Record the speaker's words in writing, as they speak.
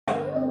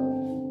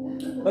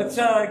Let's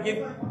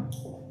give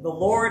the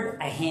Lord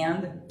a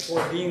hand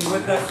for being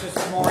with us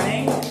this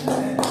morning.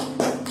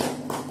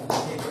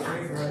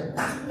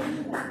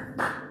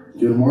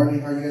 Good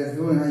morning. How you guys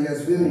doing? How you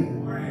guys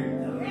feeling?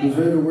 Who's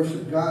ready to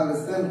worship God?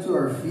 Let's stand to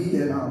our feet.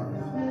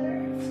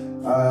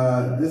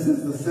 And this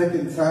is the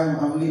second time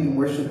I'm leading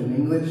worship in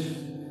English.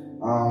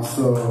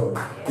 So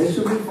it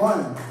should be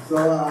fun.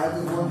 So I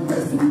just want you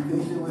guys to be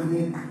patient with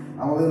me.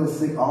 I'm a little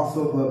sick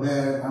also, but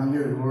man, I'm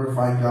here to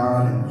glorify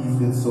God, and He's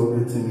been so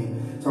good to me.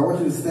 So I want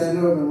you to stand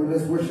up and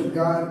let's worship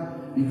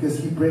God, because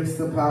He breaks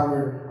the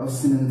power of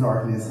sin and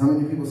darkness. How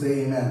many people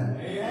say amen?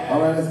 Amen.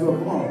 All right, let's go.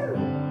 Come on.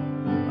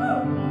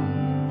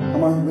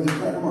 Come on,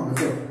 brother. Come on,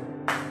 let's go.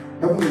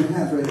 Help me with your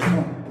hands right here. Come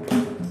on.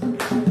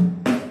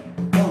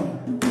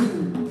 1,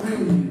 2, 3,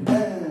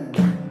 and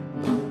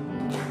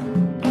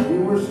we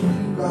worship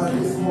you, God,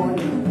 this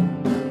morning,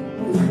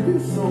 because You've been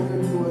so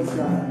good to us,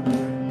 God.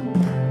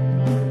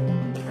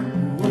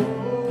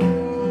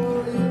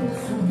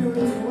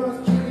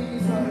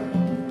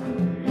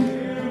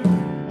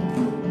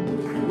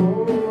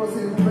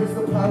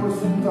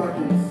 Powers in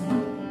darkness,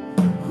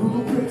 who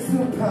breaks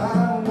the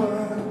power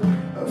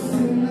of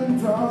sin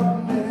and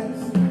darkness,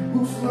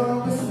 whose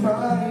love is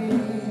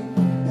mighty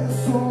and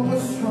so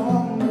much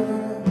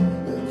stronger,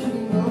 the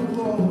King of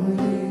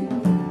glory,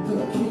 the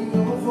King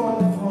of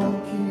all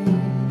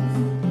kings.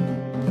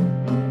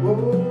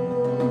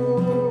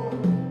 Oh,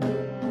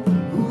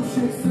 who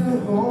shakes the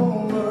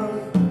whole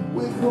earth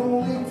with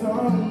holy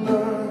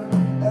thunder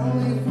and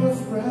leaves us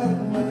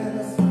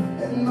breathless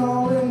and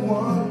all in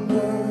wonder.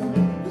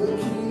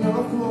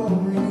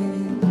 Glory,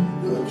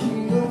 the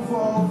King of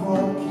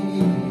all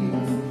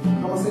kings.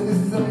 Come on, say this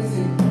is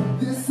amazing.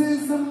 This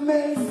is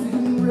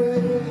amazing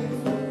grace.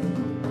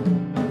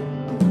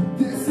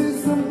 This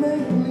is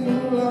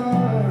amazing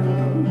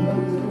love. That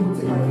you will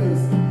take my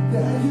place.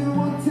 That you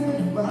will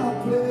take my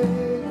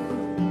place.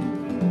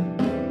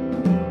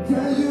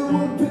 That you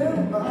will bear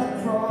my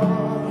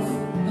cross.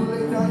 You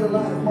lay down your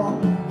life, Mom.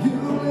 You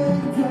lay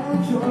down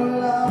your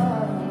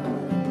life.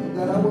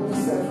 That I will be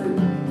set free.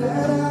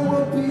 That I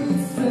will be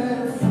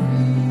set free.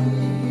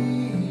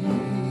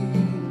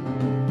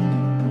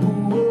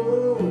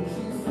 Oh,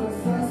 Jesus,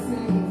 I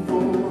sing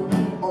for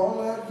all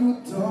that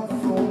you've done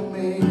for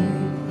me.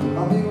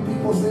 How many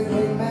people say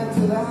amen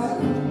to that?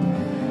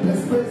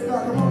 Let's praise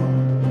God, come on.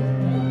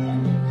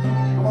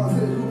 Come on,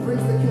 say, who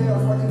brings the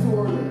chaos back into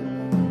order?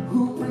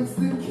 Who brings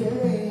the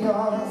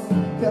chaos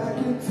back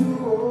into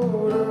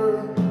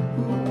order?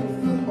 Who brings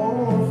the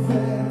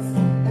orphans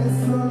and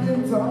son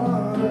and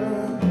daughter?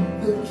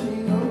 The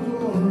King of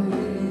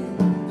glory,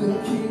 the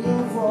King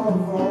of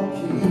all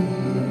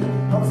kings.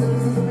 I'm saying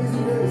this is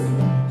amazing grace.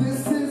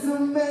 This is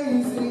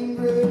amazing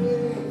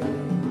grace.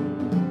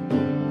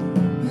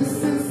 This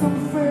is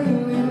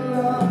unfailing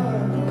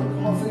love.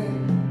 Come on, sing.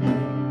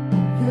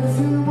 Yes,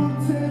 you will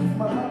take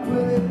my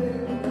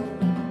place,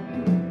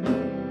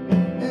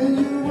 and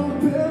you will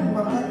bear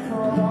my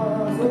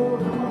cross. Oh,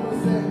 come on,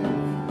 let's sing.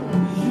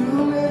 You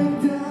lay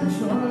down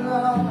your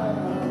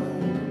life,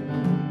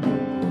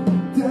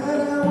 that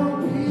I will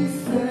be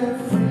set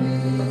free.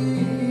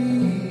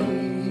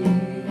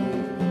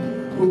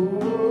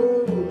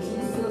 Oh,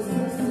 Jesus, I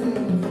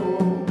sing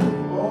for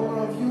all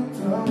of you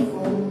done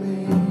for me.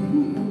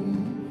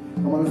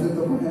 Come on, let's lift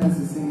up our hands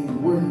and sing.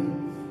 Worthy,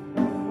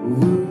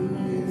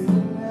 worthy is the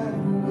Lamb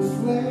who was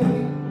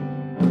slain.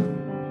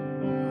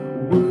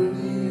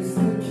 Worthy is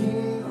the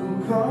King who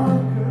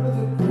conquered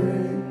the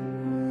grave.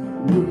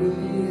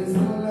 Worthy is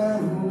the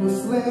Lamb who was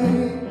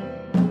slain.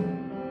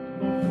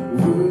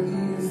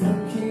 Worthy is the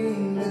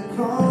King that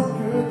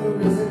conquered the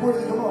risen.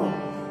 Worthy, come on.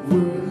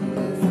 Worthy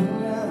is the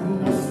Lamb who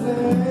was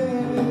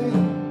slain.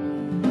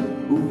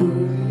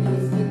 Worthy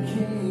is the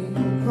King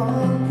who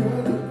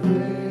conquered the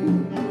grave.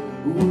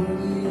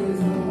 Worthy is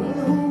the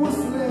Lamb who was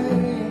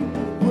slain.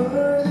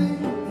 Worthy,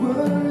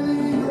 worthy.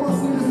 Come on,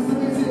 sing.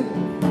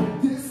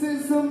 This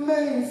is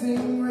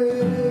amazing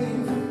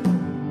grace.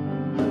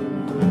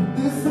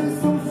 This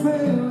is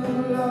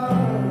unfailing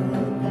love.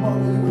 Come on,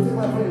 then you will take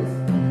my place.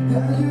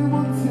 That you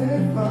will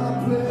take my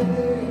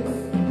place.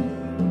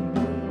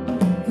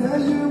 That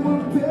you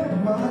will bear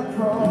my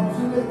cross.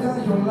 You lay down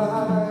your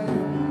life.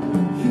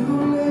 You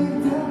lay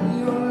down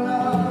your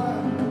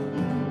life.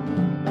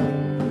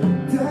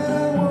 That I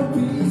will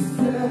be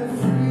set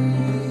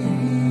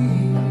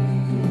free.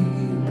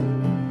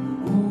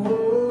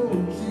 Oh,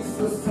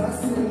 Jesus, I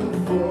sing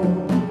for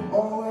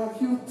all that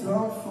you've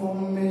done for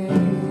me.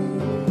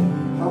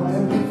 How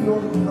many people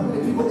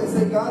can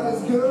say God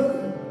is good?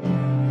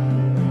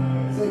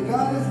 Say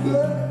God is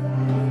good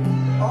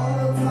all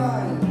the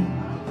time.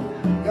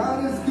 God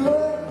is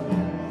good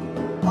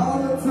all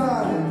the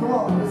time. Come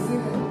on, let's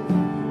sing it.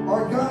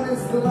 Our God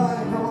is the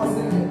Lion. Come on,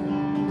 sing it.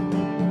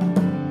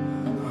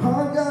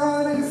 Our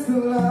God is the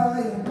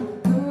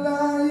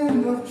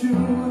Lion of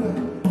Judah.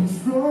 He's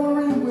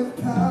roaring with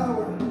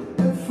power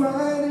and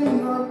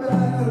fighting our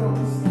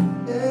battles.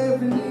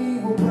 Every knee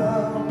will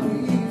bow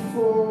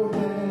before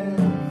Him.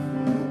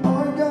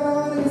 Our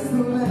God is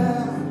the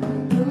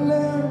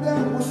Lamb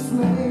that was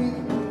slain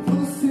for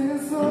the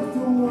sins of the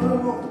world.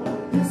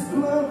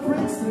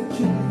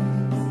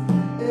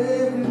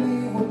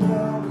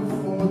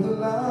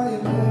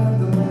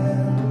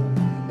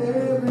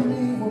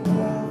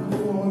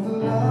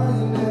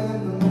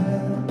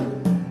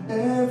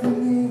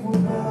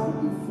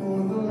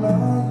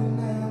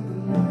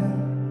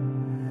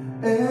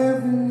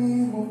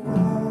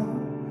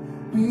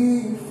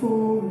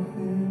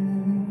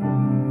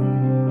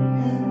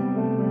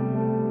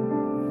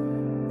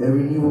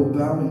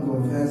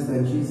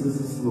 Jesus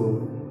is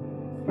Lord.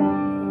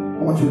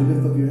 I want you to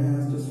lift up your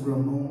hands just for a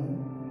moment.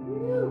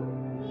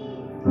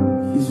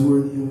 He's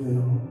worthy of it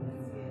all.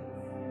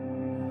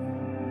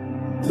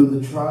 Through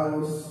the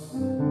trials,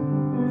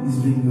 He's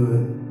been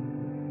good.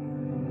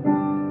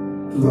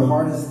 Through the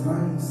hardest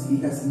times, He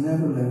has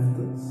never left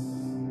us.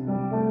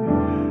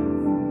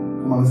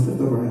 Come on, let's lift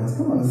up our hands.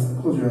 Come on, let's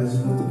close your eyes.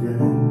 Just lift up your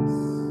hands.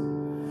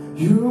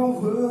 You're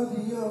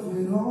worthy of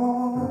it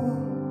all.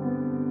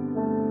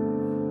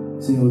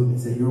 Sing it with me.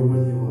 Say, you're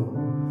worthy of it all.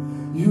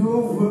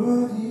 You're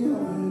worthy of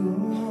it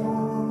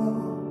all.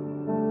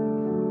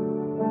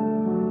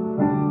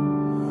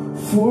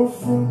 For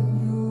from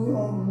you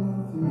are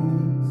all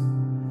things,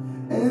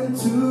 and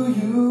to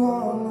you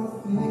are all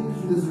things.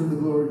 You deserve the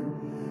glory.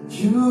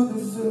 You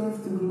deserve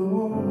the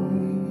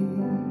glory.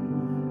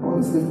 Oh,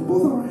 let's lift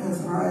both our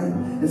hands high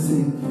and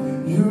sing,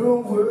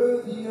 you're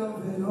worthy of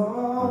it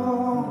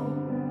all.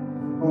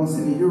 I want to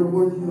sing it, you're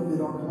worthy of it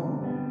all. Come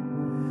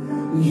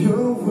on.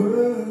 You're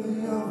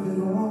worthy of it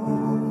all.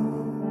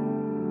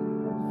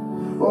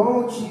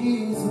 Oh,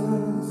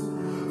 Jesus,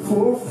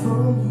 for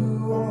from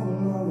you are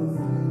all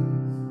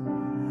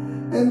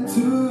things, and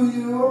to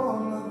you are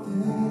all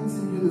things,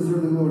 and you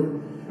deserve the glory.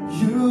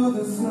 You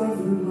deserve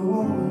the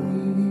glory.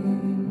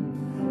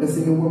 Let's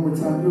sing it one more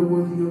time. You're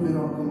worthy of it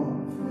all. Come on.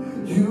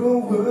 You're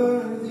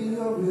worthy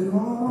of it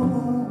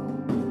all.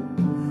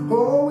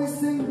 Oh, we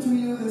sing to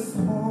you this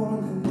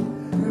morning.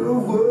 You're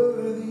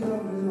worthy of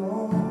it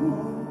all.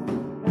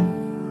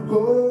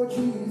 Oh,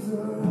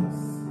 Jesus,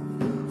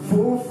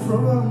 for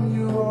from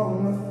you all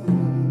are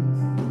things,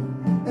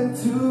 and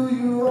to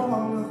you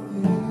all are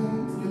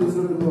things. You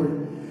deserve the glory.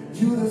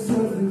 You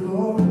deserve the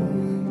glory.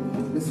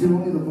 Let's hear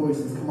only the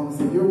voices. Come on,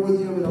 say, you're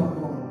worthy of it all.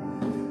 Come on.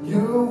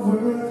 You're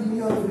worthy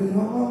of it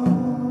all.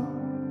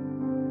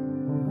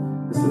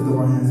 Let's lift up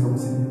our hands. Come on,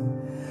 sing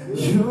it.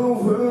 You're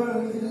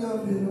worthy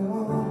of it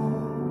all.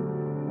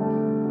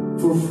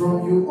 For from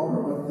you are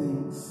all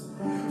things.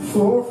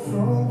 For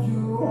from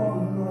you are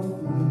all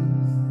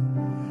things.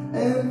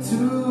 And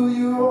to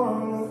you are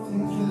all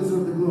things. You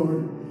deserve the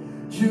glory.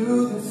 You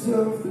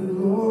deserve the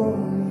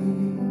glory.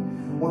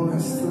 One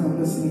last time,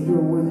 let's sing. You're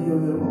worthy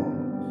of it all.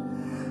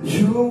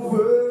 You're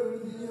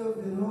worthy of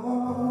it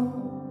all.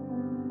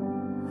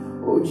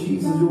 Oh,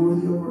 Jesus, you're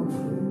worthy of our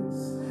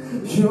praise.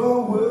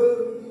 You're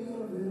worthy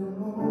of it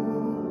all.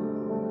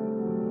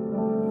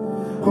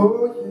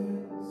 Oh,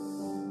 yes.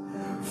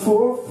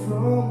 For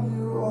from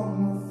you are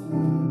all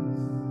things,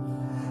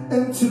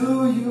 and to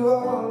you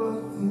are all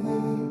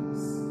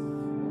things.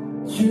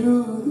 You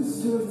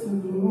deserve the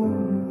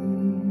glory.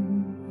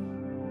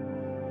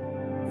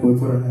 Can we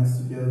put our hands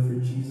together for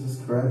Jesus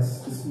Christ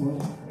this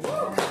morning?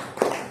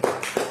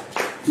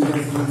 He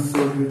has been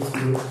so good to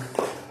us.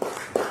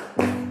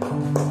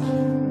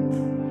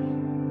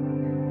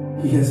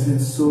 He has been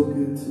so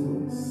good to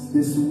us.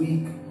 This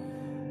week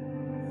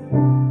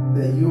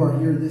that you are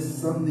here, this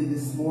Sunday,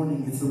 this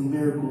morning, it's a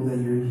miracle that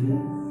you're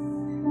here.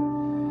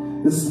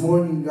 This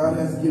morning, God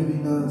has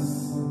given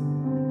us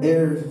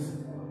air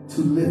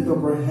to lift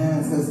up our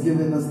hands, has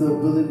given us the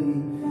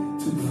ability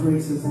to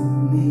praise His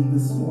name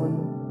this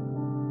morning.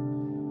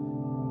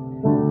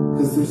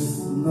 Because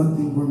there's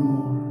nothing worth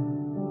more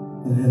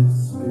than His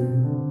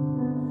Spirit.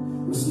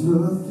 There's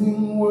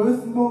nothing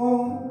worth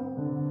more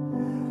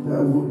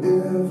that will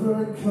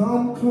ever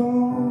come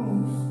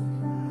close.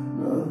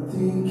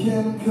 Nothing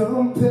can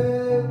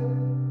compare.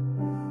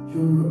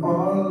 You're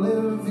our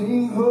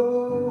living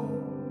hope.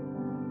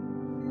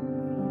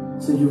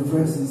 Say your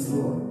presence,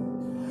 Lord.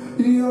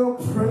 Your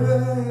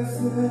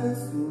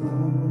presence,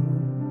 Lord.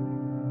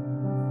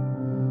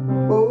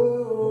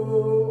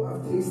 Oh,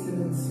 I've tasted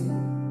and seen.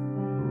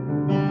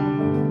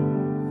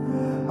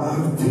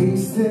 I've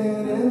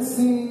tasted and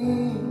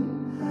seen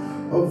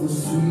of the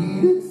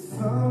sweetest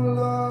of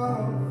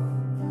love.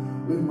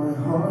 When my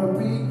heart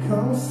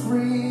becomes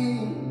free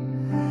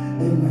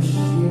and my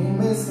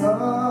shame is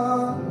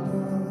undone.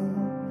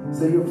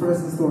 Say your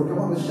presence, Lord. Come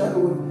on, let's shout it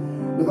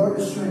with all your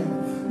strength.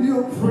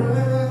 Your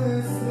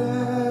presence,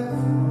 Lord.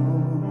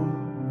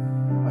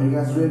 Are you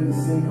guys ready to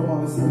sing? Come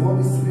on, let's sing.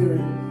 Holy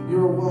Spirit,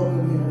 you're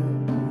welcome here.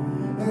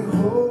 And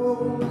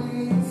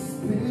Holy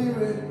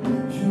Spirit,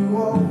 you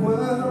are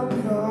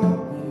welcome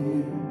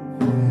here.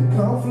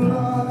 Come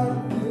flood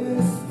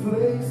this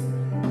place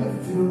and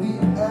fill the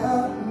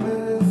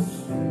atmosphere.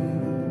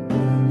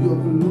 Your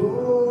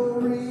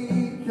glory,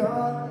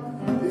 God,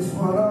 is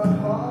what our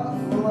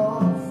hearts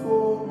long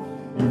for.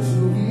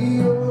 To be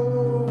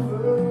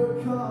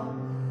overcome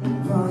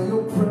by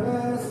your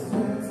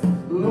presence.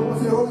 Lord,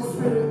 say Holy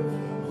Spirit.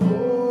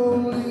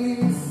 Holy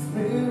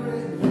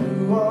Spirit,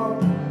 you are.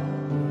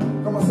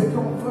 Come on, say,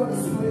 come on,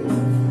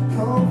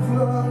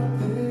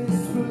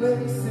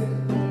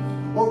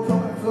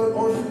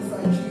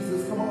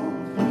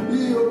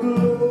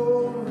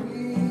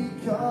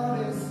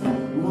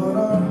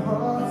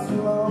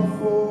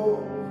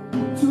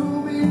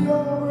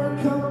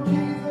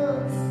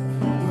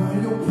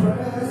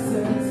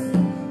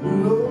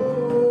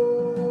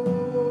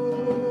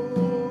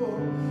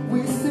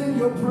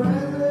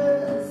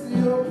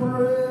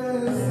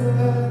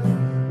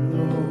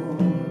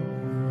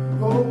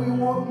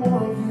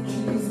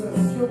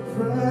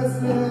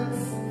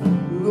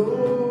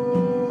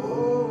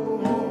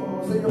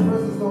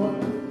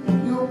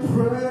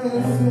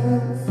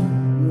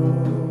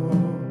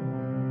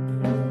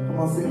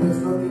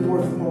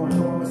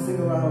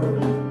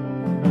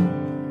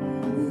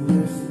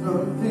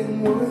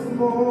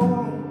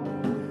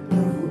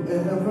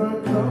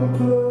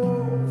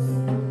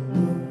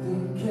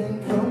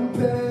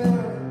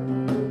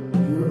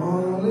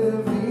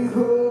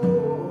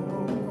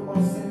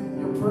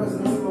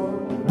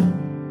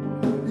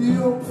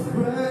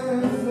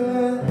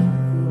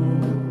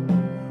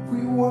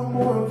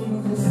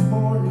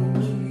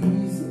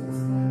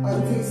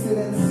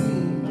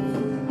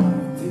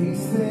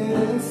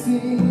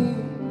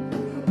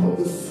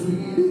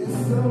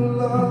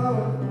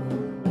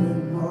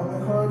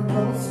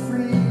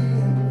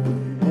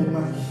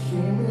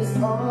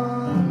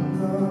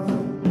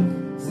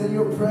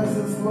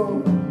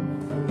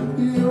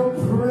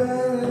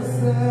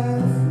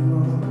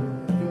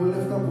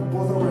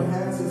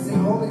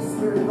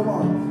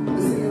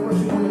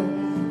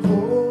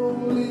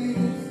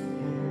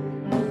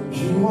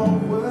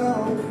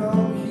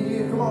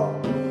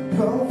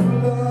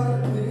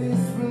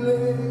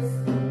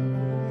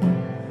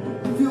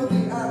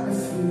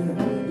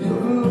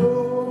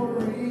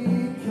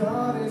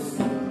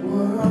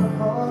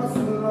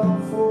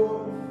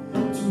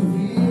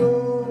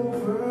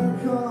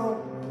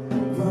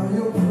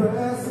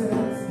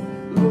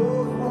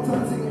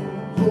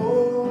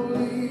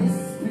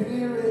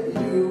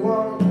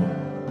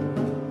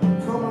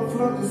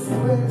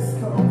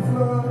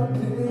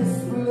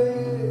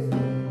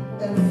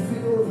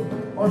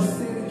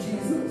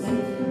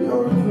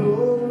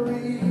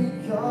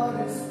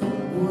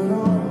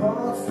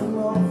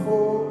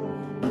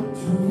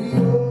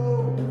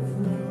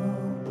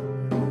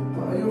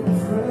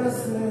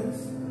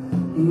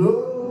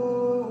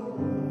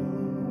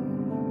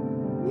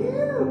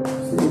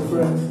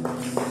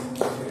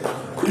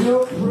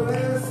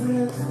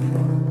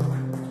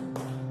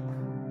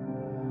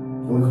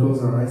 we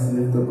close our eyes and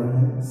lift up our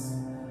hands.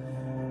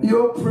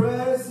 Your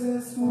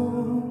presence,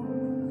 Lord.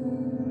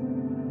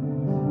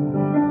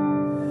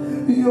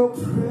 Your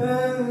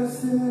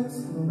presence,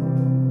 Lord,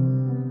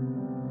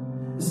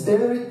 is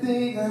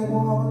everything I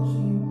want,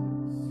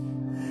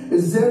 Jesus.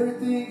 Is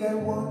everything I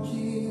want,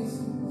 Jesus.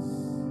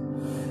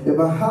 If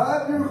I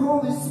have your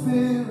Holy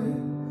Spirit,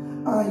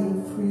 I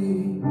am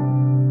free.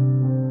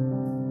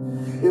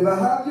 If I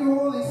have your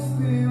Holy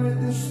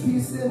Spirit, there's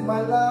peace in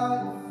my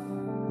life.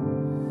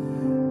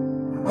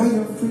 I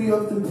am free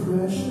of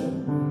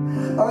depression.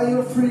 I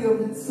am free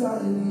of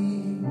anxiety.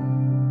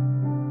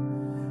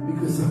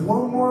 Because I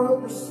want more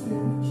of your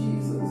Spirit,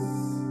 Jesus.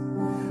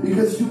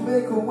 Because you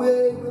make a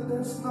way when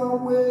there's no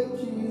way,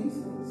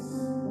 Jesus.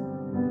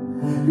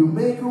 You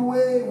make a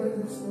way where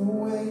there's no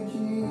way,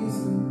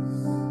 Jesus.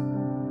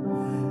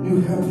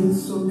 You have been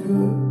so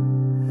good.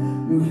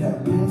 You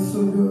have been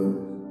so good.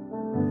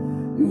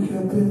 You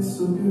have been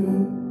so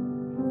good.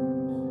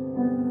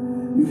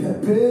 You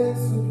have been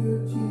so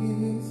good,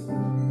 Jesus.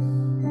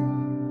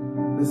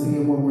 Let's sing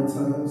it one more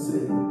time.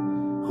 Say,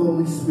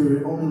 Holy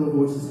Spirit, only the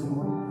voices, come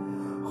on.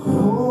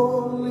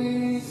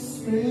 Holy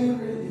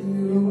Spirit,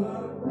 you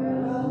are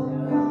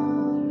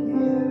welcome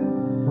here.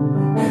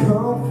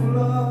 Come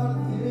flood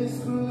this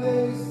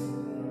place.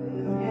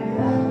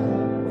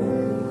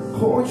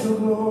 Hold your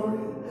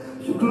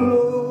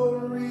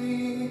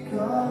glory,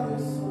 God,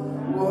 is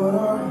what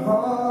our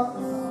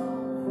hearts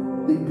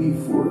they beat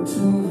for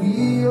to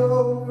be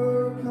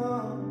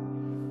overcome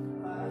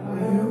by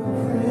your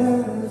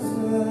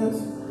presence,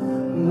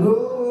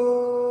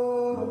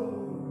 Lord.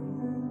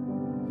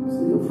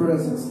 Say your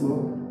presence,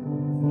 Lord.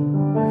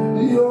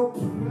 Your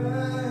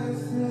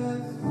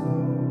presence,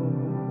 Lord.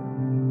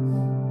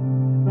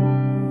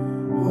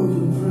 Oh,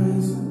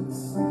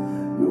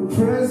 your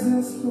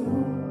presence,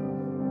 Lord.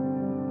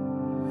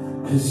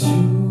 'Cause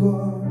you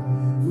are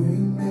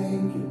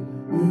waymaker,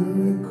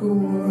 miracle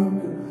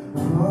worker,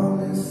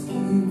 promise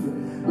keeper,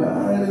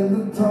 light in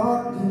the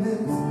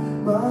darkness.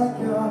 My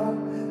God,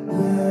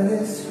 that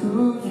is who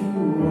you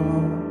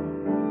are.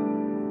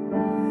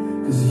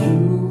 'Cause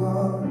you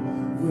are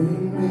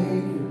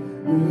waymaker,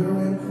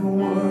 miracle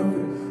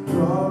worker,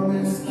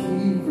 promise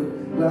keeper,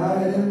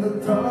 light in the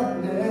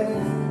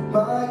darkness.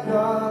 My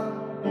God,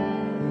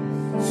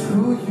 it's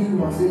who you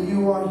are. Say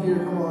you are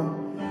here, come on.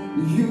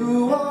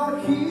 You are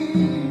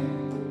here,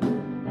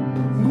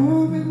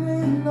 moving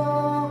in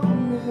our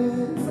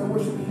midst. I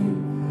worship you,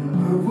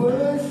 I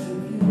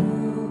worship you,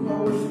 I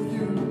worship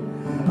you,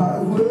 I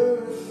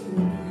worship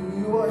you.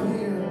 You are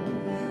here,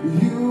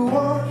 you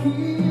are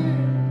here,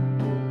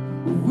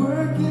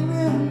 working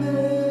in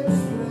this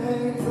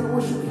place. I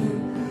worship you,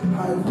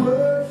 I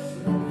worship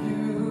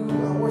you,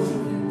 I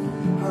worship you,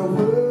 I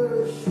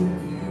worship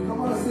you.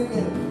 Come on, sing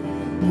it.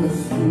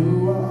 'Cause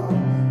you are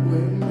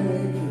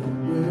waymaker,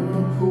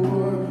 miracle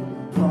worker,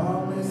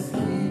 promise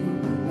keeper,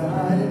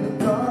 light in the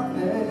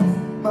darkness.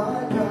 My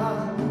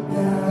God,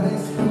 that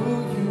is who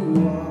you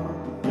are.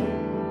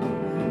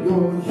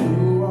 Lord,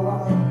 you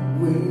are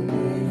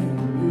waymaker,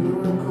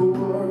 miracle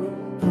worker,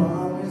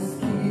 promise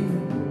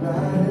keeper,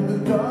 light in the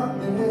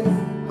darkness.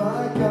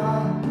 My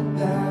God,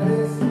 that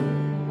is.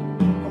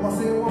 Come on,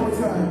 say it one more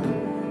time.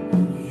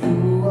 You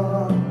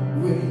are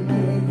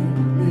waymaker,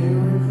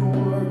 miracle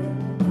worker,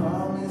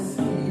 promise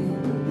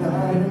keeper,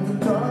 light in the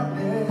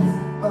darkness.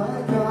 My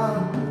God,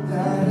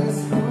 that is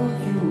who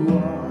you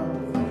are.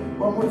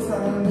 One more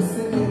time, let's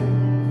sing it.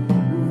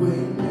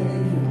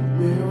 Waymaker,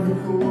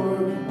 miracle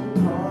worker,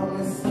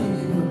 promise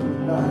keeper,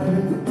 light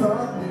in the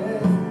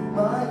darkness.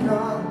 My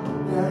God,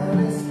 that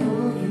is who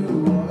you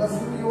are. That's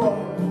who you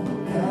are.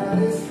 That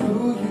is who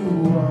you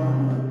are.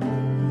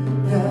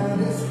 That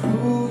is who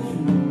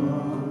you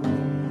are.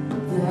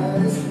 That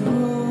is who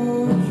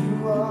you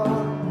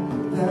are.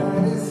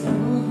 That is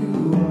who you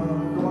are.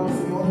 Come on,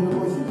 sing all the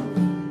voices.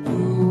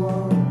 You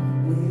are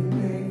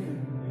waymaker,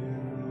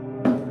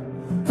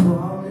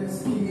 promise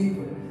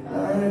keeper,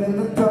 light in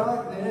the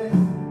darkness.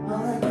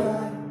 My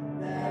God,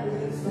 that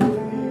is who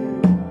you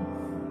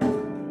are.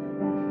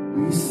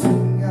 We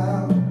sing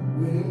out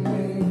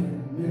waymaker,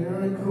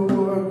 miracle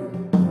worker,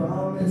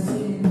 promise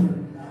keeper,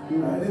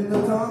 light in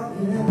the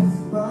darkness.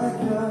 My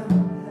God,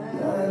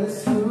 that is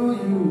who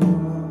you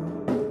are.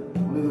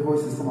 Only the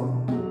voices, come on.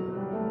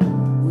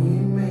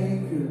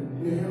 Waymaker,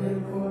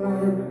 miracle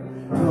worker,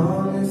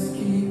 promise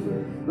keeper,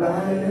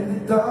 light in the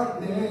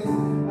darkness.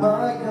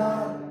 My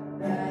God,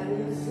 that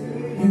is who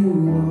you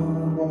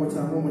are. One more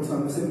time, one more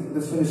time.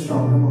 Let's finish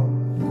strong. Come on.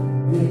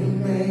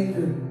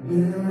 Waymaker,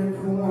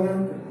 miracle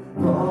worker,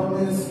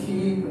 promise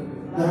keeper,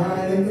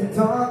 light in the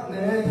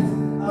darkness.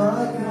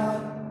 My God,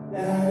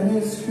 that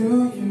is who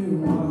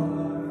you are.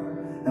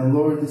 And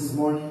Lord, this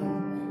morning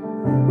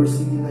we're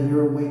singing that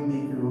you're a way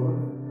maker, Lord.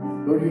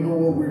 Lord, you know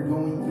what we're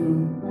going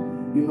through.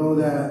 You know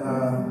that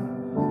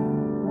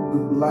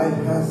life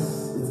has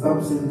its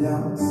ups and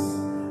downs.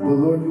 But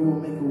Lord, you will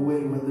make a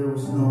way when there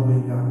was no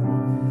way,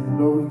 God.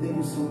 Lord, we thank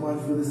you so much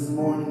for this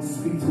morning.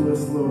 Speak to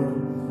us, Lord.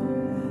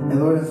 And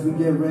Lord, as we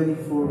get ready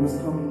for what's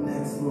coming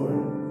next, Lord,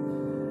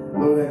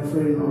 I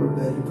pray, Lord,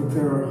 that you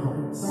prepare our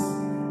hearts.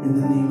 in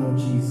the name of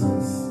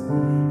Jesus.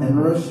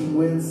 And rushing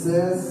wind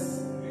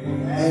says,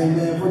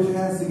 amen. Put your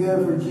hands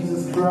together for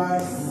Jesus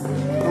Christ.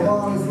 Come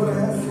on, let's put our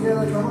hands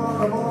together. Come on,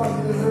 come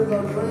on. He deserves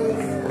our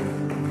praise.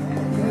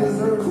 He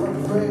deserves our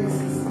praise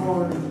this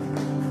morning.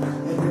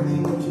 In the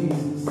name of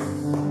Jesus.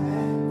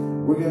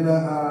 We're going to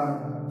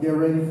get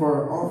ready for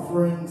our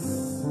offerings.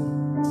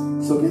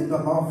 So get the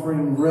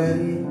offering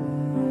ready.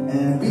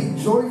 And be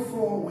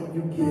joyful when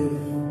you give.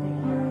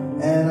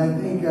 And I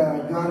think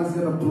God is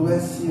going to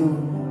bless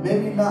you.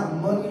 Maybe not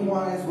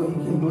money-wise, but He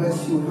can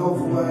bless you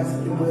health-wise.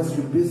 He can bless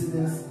your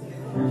business.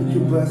 He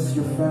can bless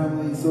your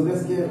family. So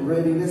let's get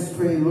ready. Let's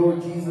pray. Lord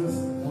Jesus,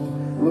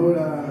 Lord,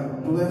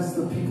 bless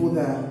the people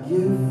that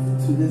give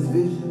to this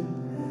vision.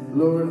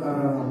 Lord,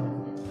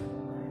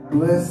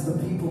 bless the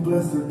people.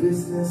 Bless their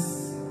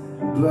business.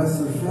 Bless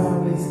their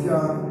families,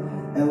 God.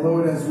 And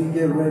Lord, as we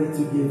get ready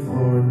to give,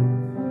 Lord,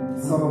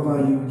 it's all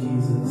about you,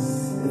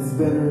 Jesus. It's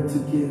better to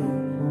give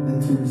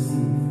than to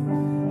receive.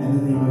 In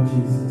the name of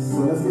Jesus. So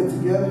let's get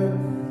together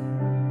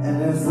and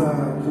let's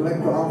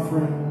collect the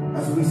offering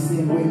as we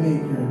sing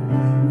Waymaker.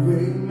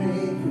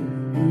 Waymaker,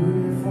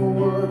 beautiful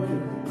worker,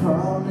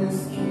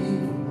 promise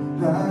keeper,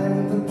 light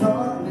in the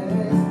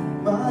darkness.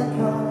 My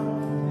God,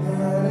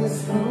 that is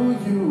who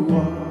you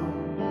are.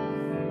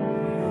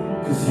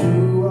 'Cause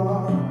you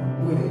are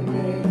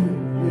Waymaker,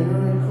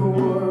 miracle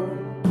worker,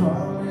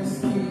 promise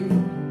keeper,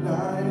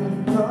 light in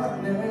the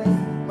darkness.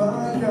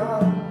 My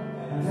God,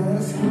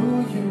 that's who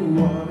you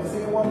are. Let's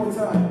sing it one more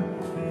time.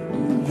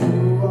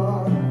 You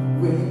are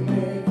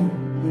Waymaker,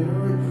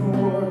 miracle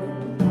worker,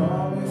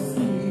 promise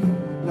keeper,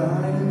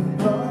 light in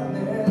the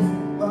darkness.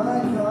 My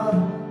God,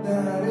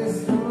 that is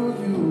who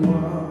you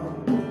are.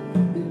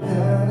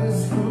 That is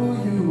who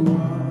you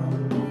are.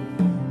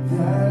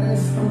 That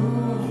is who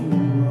you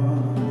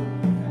are.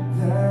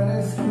 That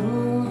is who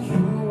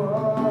you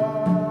are.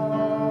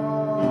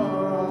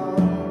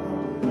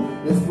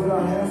 Let's put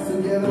our hands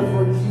together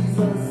for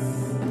Jesus.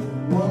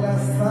 One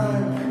last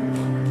time.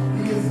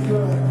 He is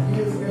good.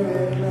 He is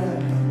good. Amen.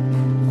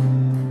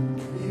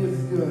 He is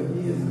good.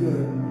 He is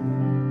good.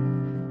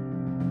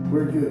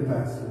 We're good,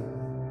 Pastor.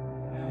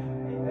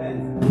 Amen.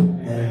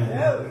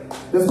 Amen.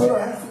 Let's put our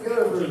hands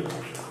together for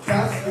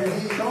Pastor.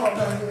 Come on,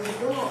 Pastor.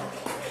 Come on.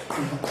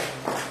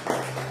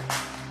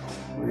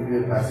 We're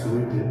good, Pastor.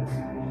 We're good.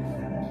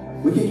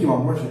 We can keep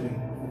on worshiping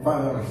for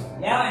 5 hours.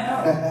 Yeah, I know.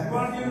 You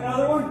want to do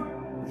another one?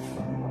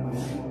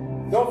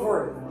 Go for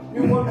it. Do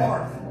one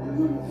more.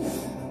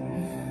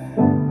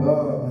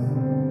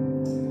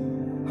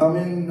 How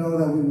many know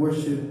that we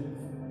worship,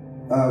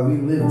 we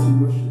live to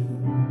worship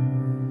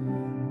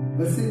Him?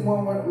 Let's sing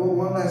one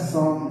last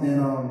song,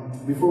 and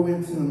before we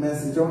enter the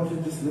message, I want you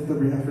to just lift up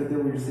your hands right there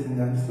where you're sitting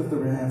down. Just lift up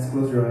your hands,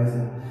 close your eyes,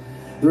 and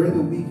during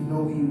the week, you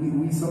know,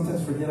 we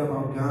sometimes forget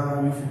about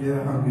God, we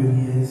forget how good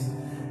He is,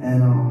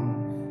 and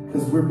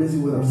because we're busy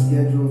with our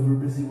schedules, we're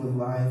busy with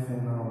life,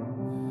 and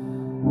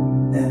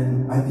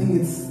I think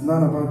it's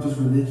not about just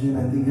religion.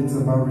 I think it's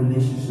about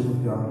relationship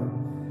with God.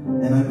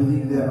 And I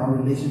believe that our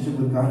relationship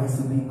with God has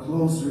to be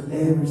closer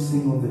every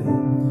single day.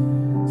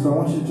 So I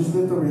want you to just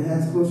lift up your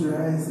hands, close your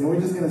eyes, and we're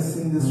just going to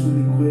sing this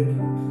really quick.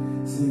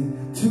 Sing,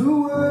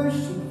 to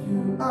worship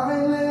you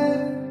I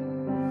live,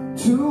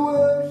 to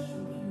worship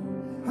you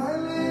I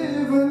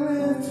live, I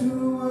live to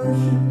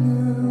worship you.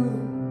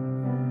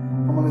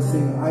 Come on, let's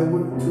sing, to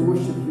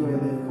worship you I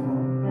live, come on.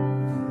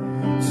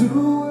 To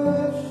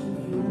worship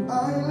you I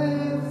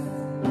live,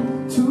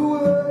 to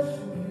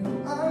worship you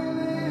I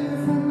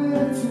live, and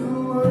live to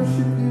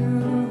worship you.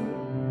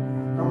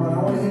 Come on, I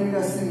want to hear you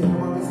guys sing it.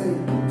 Come on, let's say,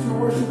 to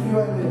worship you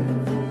I live,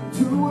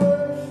 to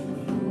worship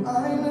you I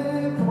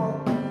live. Come on,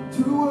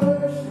 to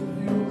worship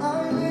you I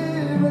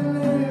live, and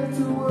live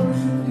to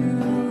worship you.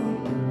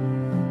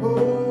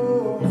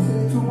 Oh,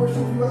 say, to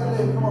worship you I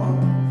live. Come on,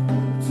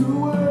 to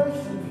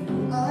worship you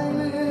I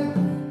live,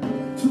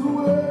 to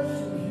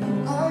worship you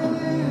I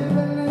live,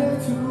 and live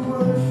to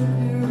worship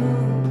you.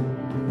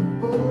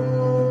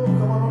 Oh,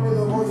 come on, only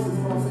the voices.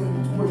 Come on, sing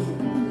to worship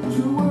you.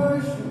 To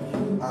worship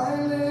you I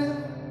live,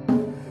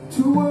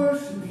 to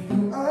worship you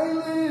I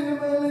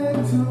live, I live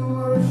to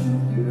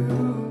worship you.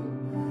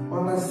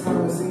 One last time,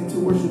 let's sing to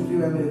worship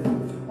you I live.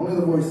 Only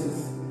the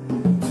voices.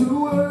 To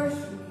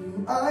worship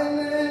you I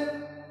live,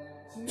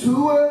 to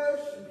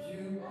worship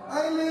you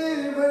I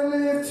live, I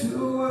live to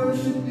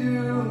worship you.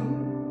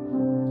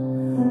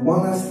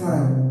 One last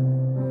time.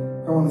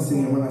 Come on, let's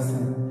sing it one last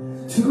time.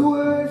 To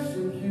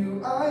worship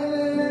you I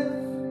live,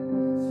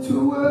 to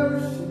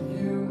worship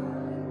you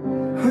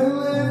I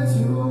live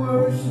to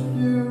worship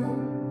you.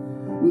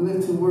 We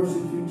live to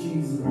worship you,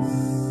 Jesus.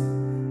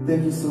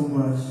 Thank you so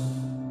much.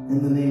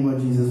 In the name of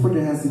Jesus. Put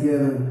your hands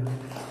together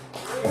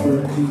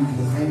for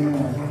Jesus.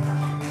 Amen.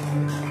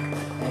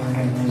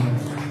 Amen.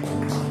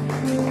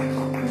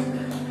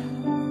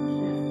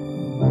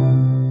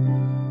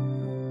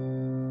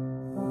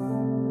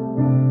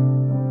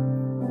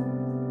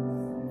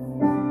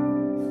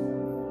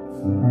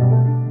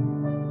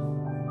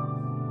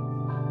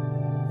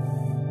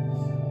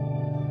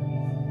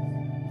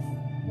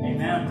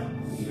 Amen.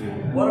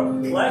 What a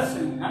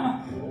blessing, huh?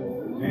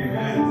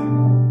 Amen.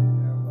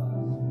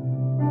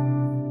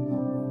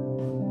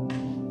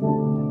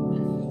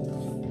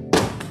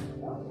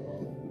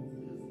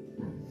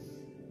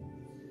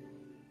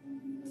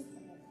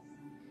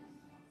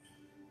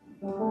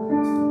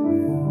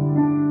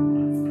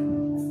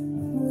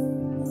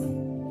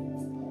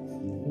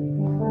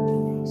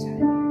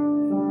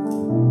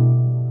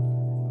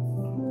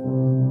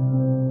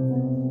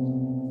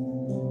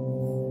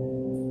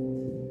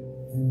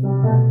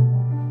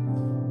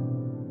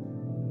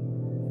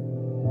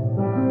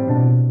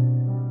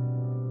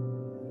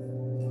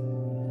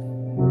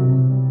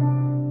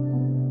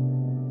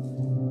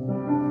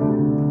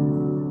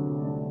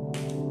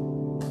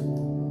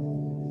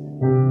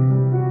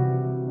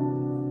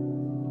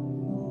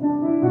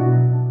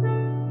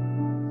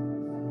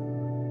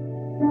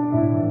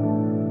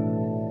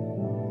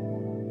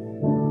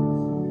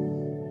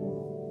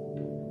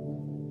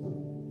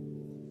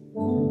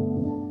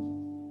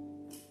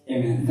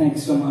 Amen.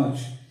 Thanks so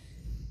much.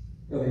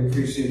 Really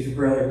appreciate you,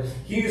 brother.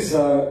 He's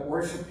a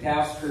worship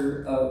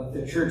pastor of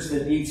the church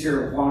that meets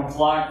here at 1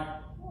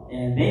 o'clock.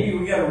 And maybe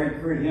we got to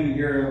recruit him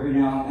here every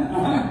now and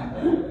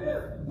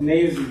then.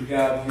 Amazing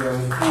job here.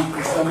 Thank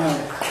you so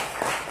much.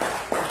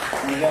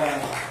 We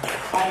got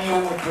Heidi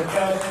on the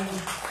percussion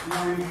this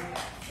morning.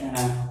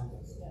 And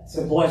it's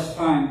a blessed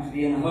time to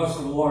be in the house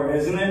of the Lord,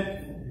 isn't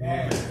it?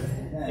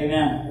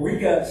 Amen. We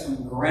got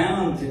some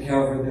ground to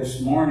cover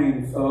this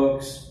morning,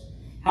 folks.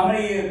 How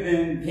many have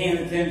been paying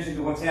attention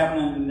to what's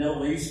happening in the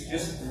Middle East?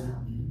 Just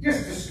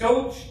a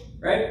scotch,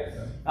 right?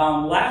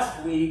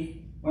 Last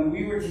week, when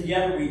we were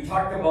together, we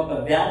talked about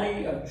the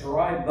Valley of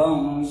Dry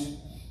Bones,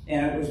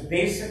 and it was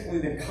basically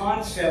the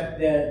concept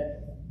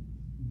that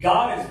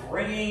God is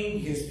bringing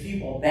His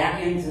people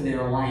back into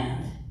their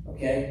land,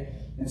 okay?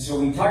 And so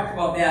we talked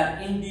about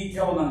that in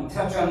detail. I'm going to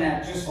touch on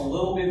that just a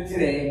little bit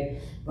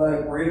today.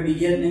 But we're going to be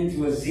getting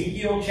into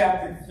Ezekiel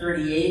chapter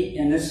 38,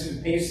 and this is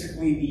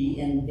basically the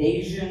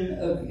invasion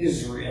of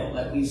Israel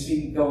that we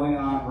see going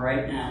on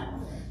right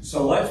now.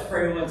 So let's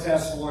pray. Let's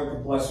ask the Lord to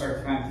bless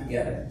our time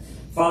together.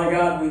 Father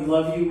God, we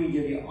love you. We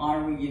give you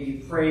honor. We give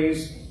you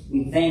praise.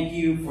 We thank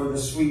you for the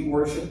sweet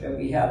worship that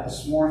we had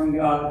this morning,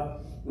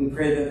 God. We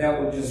pray that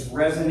that would just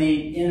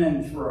resonate in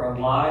and through our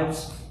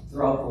lives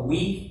throughout the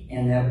week,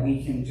 and that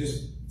we can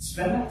just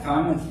spend that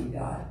time with you,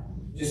 God.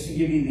 Just to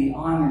give you the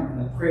honor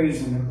and the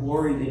praise and the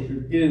glory that you're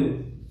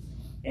due.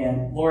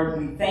 And Lord,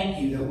 we thank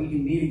you that we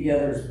can be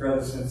together as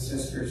brothers and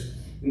sisters.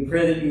 We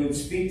pray that you would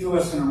speak to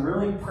us in a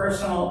really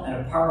personal and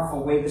a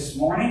powerful way this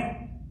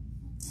morning.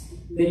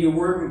 That your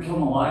word would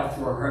come alive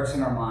to our hearts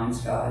and our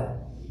minds,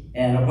 God.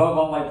 And above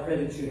all, I pray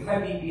that you'd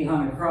hide me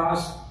behind the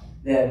cross,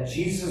 that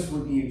Jesus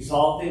would be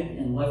exalted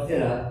and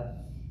lifted up.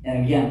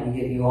 And again, we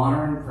give you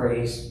honor and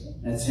praise.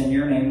 And it's in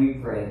your name we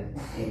pray.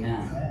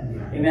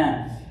 Amen.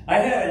 Amen. I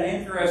had an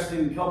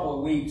interesting couple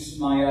of weeks.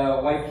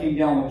 My wife came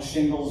down with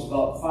shingles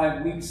about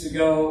 5 weeks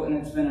ago, and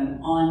it's been an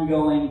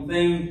ongoing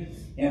thing.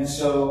 And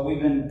so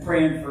we've been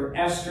praying for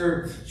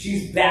Esther.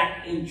 She's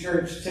back in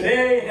church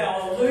today.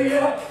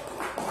 Hallelujah.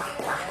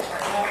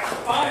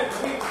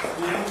 5 weeks,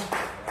 man.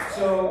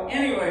 So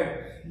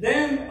anyway,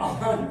 then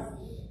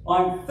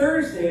on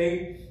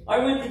Thursday, I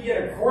went to get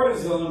a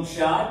cortisone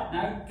shot.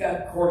 I've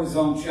got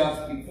cortisone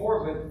shots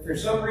before, but for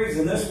some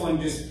reason this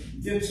one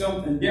just did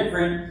something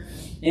different.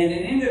 And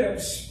it ended up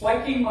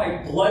spiking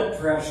my blood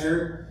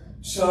pressure.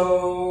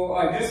 So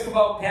I just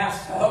about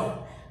passed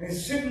out. I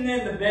was sitting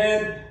in the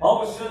bed.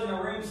 All of a sudden the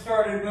room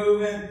started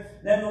moving.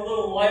 Then the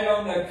little light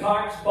on the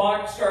Cox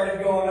box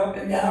started going up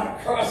and down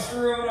across the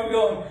room. And I'm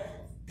going,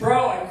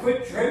 bro, I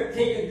quit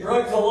taking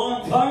drugs a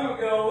long time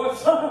ago.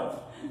 What's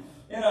up?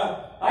 And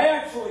I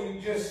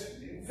actually just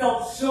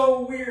felt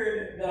so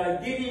weird that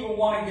I didn't even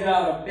want to get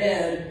out of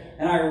bed.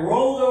 And I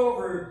rolled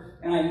over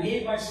and I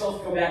made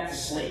myself go back to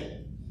sleep.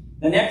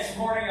 The next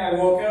morning I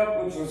woke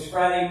up, which was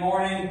Friday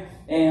morning,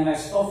 and I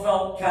still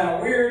felt kind of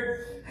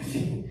weird.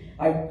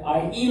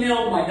 I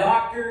emailed my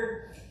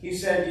doctor. He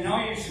said, you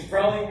know, you should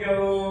probably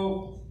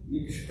call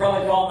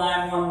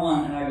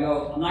 911. And I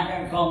go, I'm not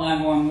going to call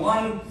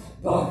 911,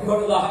 but I'll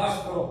go to the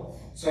hospital.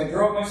 So I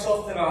drove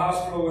myself to the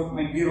hospital with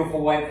my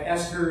beautiful wife,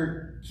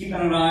 Esther, keeping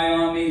an eye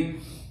on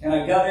me. And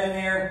I got in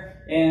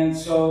there, and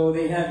so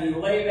they had me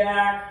lay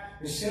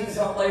back. As soon as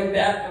I lay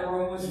back, the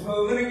room was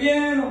moving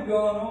again. I'm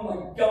going, oh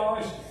my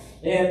gosh.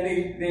 And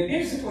they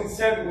basically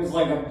said it was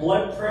like a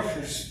blood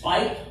pressure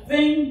spike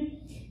thing.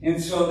 And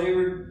so they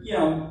were, you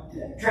know,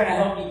 trying to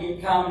help me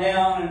get calmed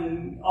down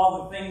and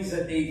all the things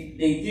that they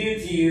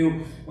do to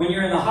you when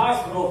you're in the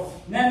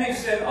hospital. And then they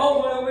said,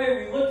 oh, by the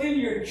way, we looked into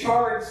your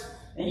charts,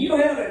 and you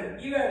had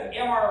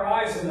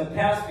MRIs in the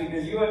past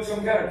because you had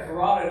some kind of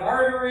carotid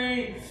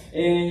artery,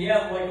 and you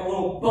had like a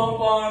little bump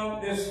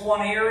on this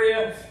one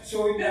area.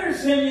 So we better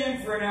send you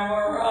in for an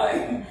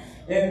MRI.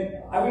 And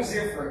I was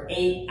there for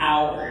 8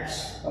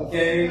 hours,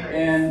 okay?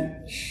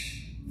 And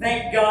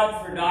thank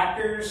God for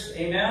doctors,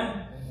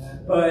 amen?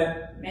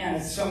 But,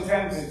 man,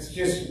 sometimes it's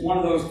just one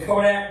of those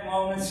Kodak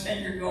moments,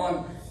 and you're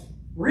going,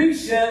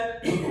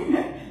 reset,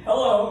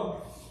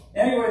 hello.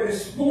 Anyway,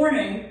 this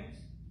morning,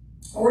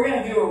 we're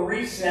going to do a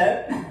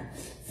reset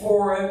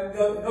for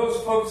those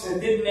folks that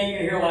didn't make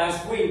it here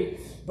last week.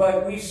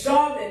 But we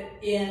saw that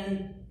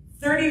in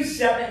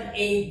 37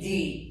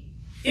 AD,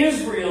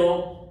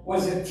 Israel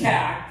was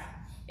attacked,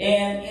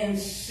 and in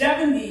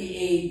 70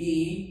 AD,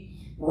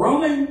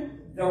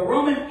 the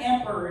Roman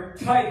Emperor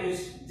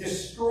Titus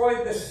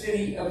destroyed the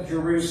city of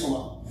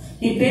Jerusalem.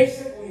 He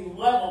basically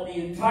leveled the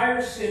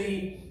entire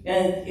city,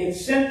 and it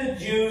sent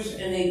the Jews,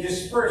 and they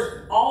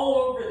dispersed all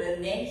over the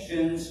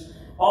nations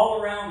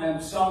all around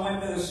them. Some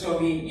went to the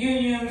Soviet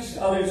Union,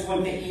 others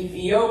went to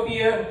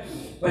Ethiopia,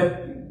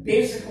 but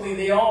basically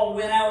they all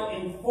went out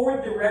in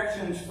 4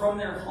 directions from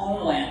their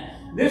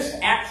homeland. This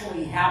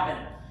actually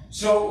happened.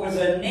 So it was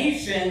a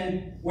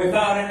nation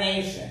without a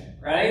nation,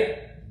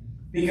 right?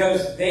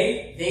 Because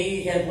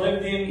they had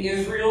lived in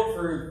Israel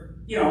for,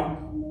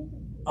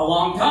 a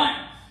long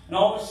time. And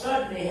all of a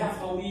sudden, they have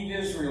to leave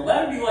Israel.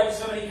 That would be like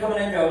somebody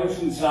coming into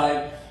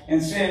Oceanside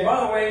and saying,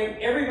 by the way,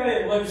 everybody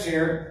that lives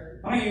here,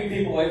 how many of you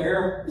people live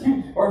here?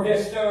 Or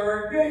Vista,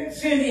 or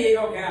San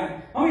Diego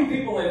County. How many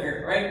people live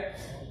here, right?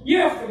 You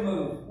have to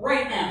move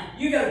right now.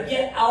 You got to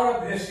get out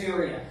of this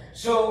area.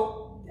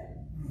 So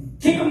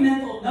take a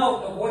mental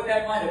note of what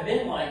that might have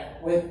been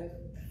like with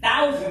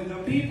thousands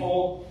of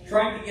people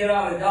trying to get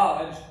out of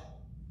Dodge.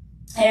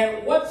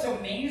 And what's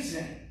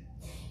amazing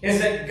is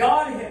that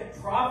God had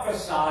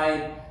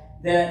prophesied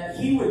that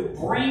he would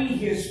bring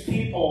his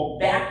people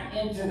back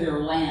into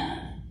their land.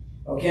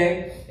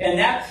 Okay? And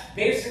that's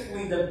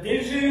basically the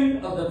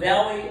vision of the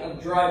valley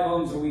of dry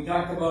bones that we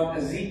talked about.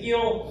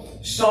 Ezekiel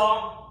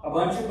saw a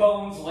bunch of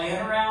bones laying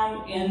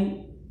around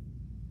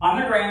on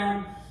the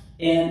ground,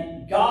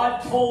 and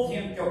God told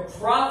him to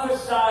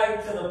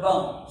prophesy to the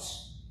bones.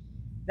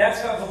 That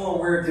sounds a little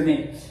weird to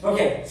me.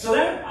 Okay, so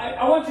that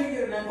I want you to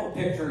get a mental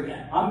picture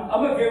again.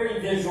 I'm a very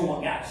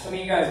visual guy. Some of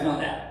you guys know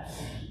that.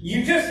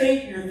 You just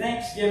ate your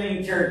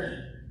Thanksgiving turkey.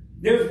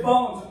 There's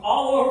bones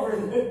all over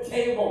the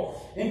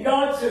table. And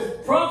God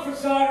says,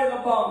 prophesy to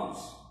the bones.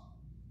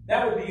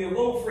 That would be a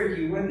little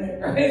freaky, wouldn't it?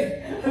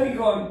 Right? I'd be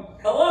going,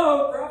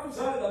 hello,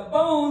 prophesy to the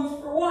bones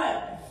for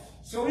what?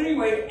 So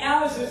anyway,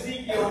 as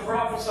Ezekiel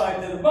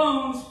prophesied to the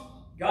bones,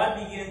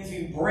 God began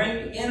to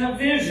bring in a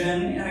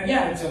vision. And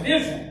again, it's a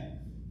vision.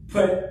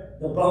 Put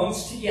the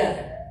bones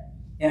together.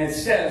 And it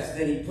says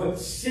that he put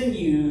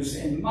sinews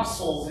and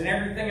muscles and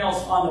everything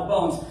else on the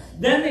bones.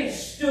 Then they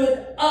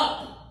stood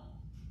up,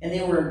 and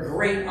they were a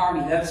great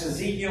army. That's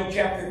Ezekiel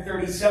chapter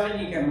 37.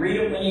 You can read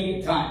it when you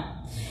get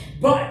time.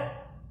 But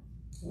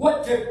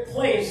what took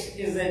place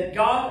is that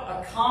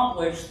God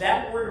accomplished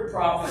that word of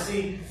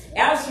prophecy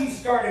as he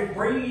started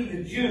bringing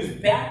the Jews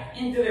back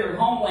into their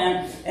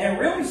homeland, and it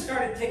really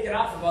started taking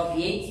off about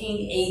the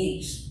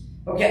 1880s.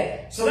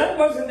 Okay, so that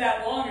wasn't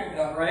that long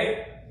ago,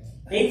 right?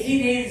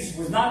 1880s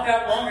was not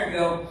that long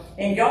ago,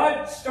 and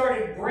God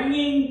started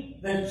bringing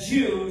the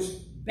Jews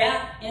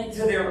back into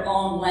their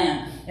own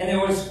land, and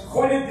there was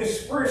quite a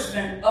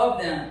disbursement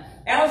of them.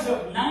 As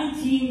of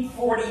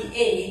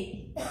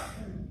 1948,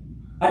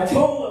 a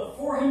total of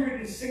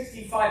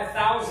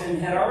 465,000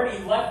 had already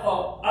left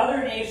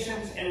other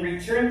nations and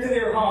returned to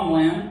their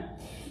homeland.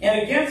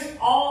 And against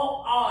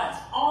all odds,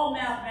 all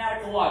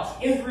mathematical odds,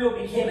 Israel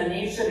became a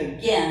nation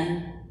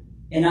again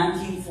in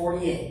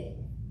 1948.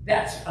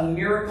 That's a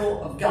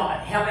miracle of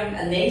God. Having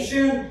a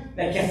nation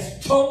that gets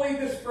totally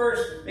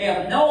dispersed, they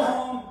have no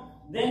home,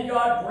 then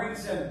God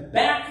brings them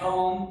back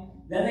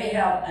home, then they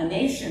have a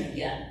nation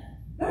again.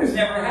 That has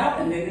never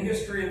happened in the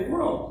history of the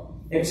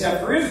world,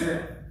 except for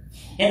Israel.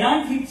 In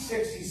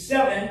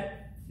 1967,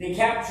 they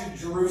captured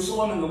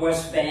Jerusalem and the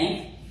West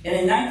Bank, and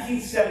in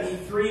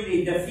 1973,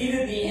 they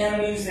defeated the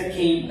enemies that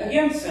came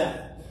against them,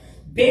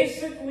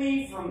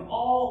 basically from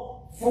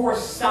all 4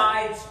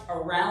 sides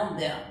around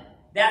them.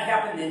 That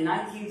happened in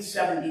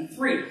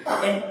 1973,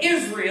 and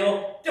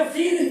Israel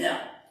defeated them.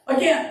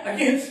 Again,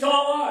 against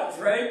all odds,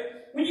 right?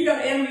 When you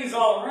got enemies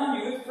all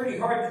around you, it's pretty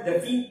hard to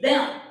defeat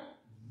them.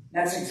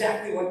 That's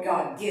exactly what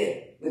God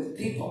did with the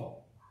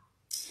people.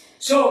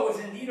 So it was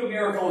indeed a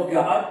miracle of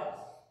God.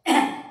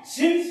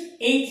 Since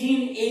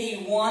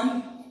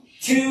 1881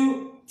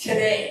 to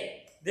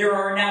today, there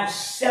are now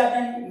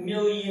 7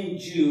 million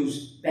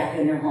Jews back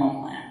in their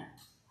homeland.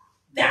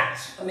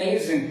 That's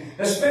amazing,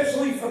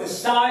 especially for the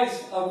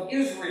size of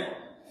Israel.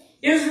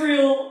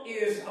 Israel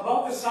is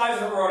about the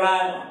size of Rhode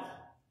Island.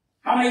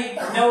 How many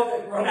know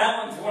that Rhode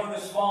Island is one of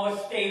the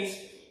smallest states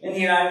in the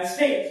United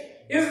States?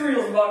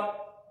 Israel is about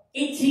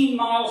 18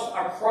 miles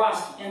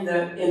across in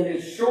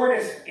the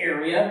shortest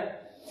area,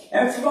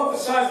 and it's about the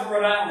size of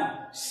Rhode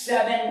Island.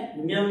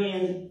 7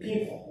 million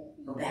people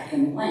are back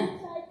in the land.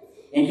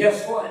 And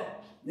guess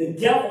what? The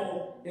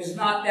devil is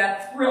not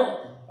that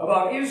thrilled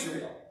about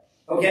Israel.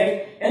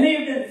 Okay? And they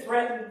have been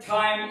threatened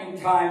time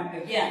and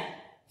time again.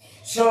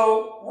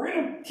 So we're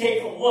going to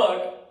take a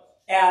look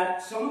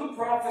at some of the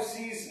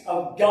prophecies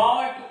of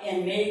Gog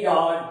and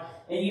Magog.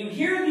 And you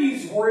hear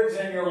these words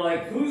and you're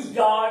like, who's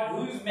Gog?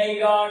 Who's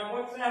Magog?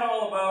 What's that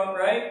all about,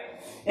 right?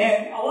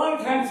 And a lot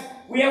of times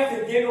we have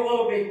to dig a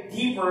little bit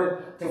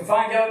deeper to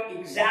find out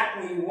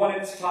exactly what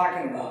it's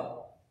talking about.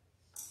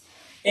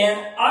 And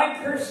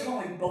I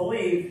personally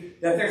believe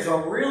that there's a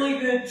really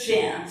good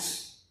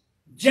chance,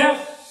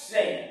 just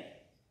saying,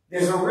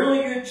 there's a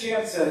really good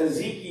chance that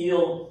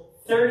Ezekiel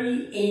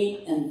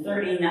 38 and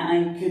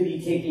 39 could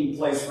be taking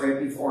place right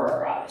before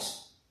our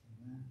eyes.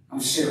 I'm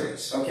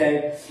serious,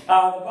 okay? The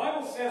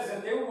Bible says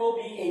that there will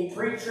be a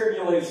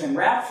pre-tribulation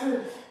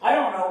rapture. I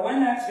don't know when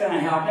that's going to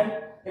happen.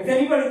 If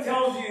anybody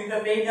tells you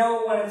that they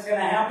know when it's going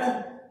to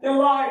happen, they're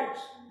liars.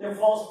 They're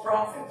false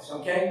prophets,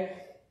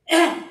 okay?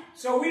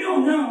 So we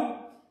don't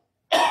know,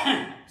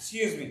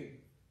 excuse me,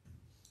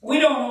 we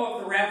don't know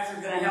if the rapture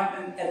is going to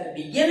happen at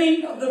the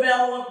beginning of the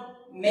battle of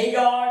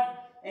Magog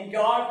and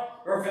Gog,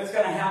 or if it's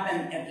going to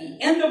happen at the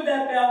end of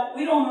that battle.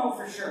 We don't know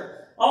for sure.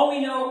 All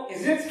we know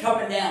is it's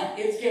coming down.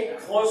 It's getting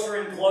closer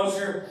and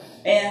closer.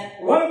 And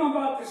what I'm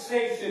about to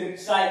say should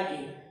excite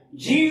you.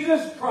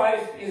 Jesus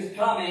Christ is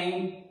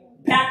coming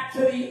back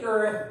to the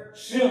earth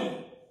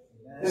soon.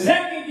 Does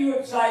that get you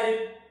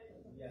excited?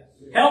 Yes.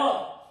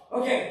 Hello.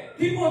 Okay,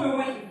 people have been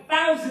waiting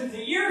thousands of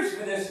years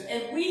for this,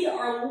 and we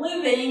are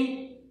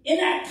living in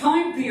that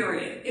time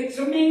period. It's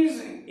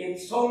amazing.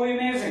 It's totally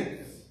amazing.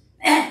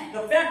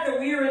 The fact that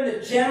we are in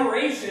the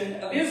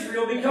generation of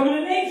Israel becoming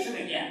a nation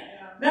again.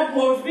 That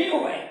blows me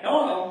away.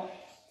 Hello.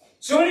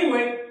 So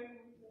anyway,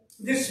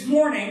 this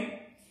morning,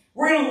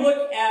 we're going to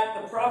look at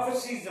the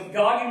prophecies of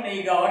Gog and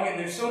Magog, and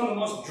they're some of the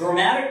most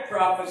dramatic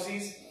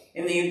prophecies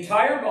in the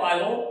entire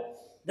Bible.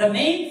 The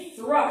main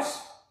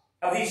thrust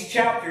of these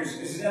chapters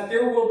is that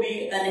there will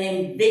be an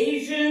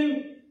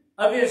invasion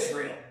of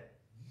Israel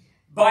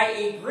by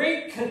a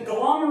great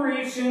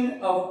conglomeration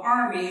of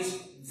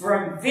armies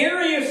from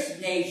various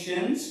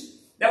nations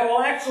that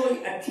will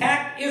actually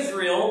attack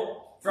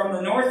Israel from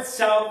the north,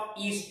 south,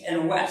 east,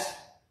 and west.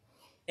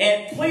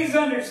 And please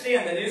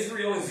understand that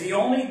Israel is the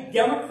only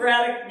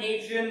democratic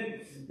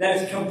nation that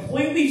is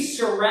completely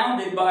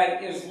surrounded by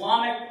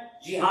Islamic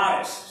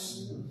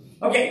jihadists.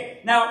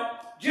 Okay, now,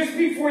 just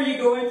before you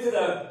go into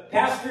the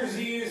pastor's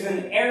views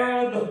and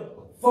Arab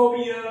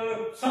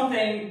phobia,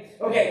 something,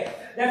 okay,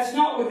 that's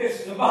not what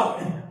this is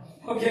about.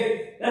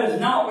 Okay, that is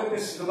not what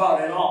this is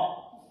about at all.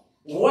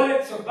 What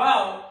it's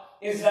about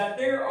is that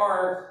there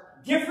are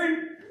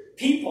different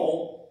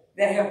people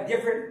that have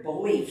different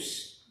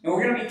beliefs. And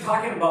we're going to be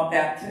talking about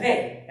that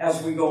today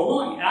as we go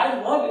along. And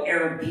I love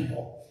Arab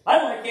people.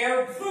 I like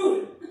Arab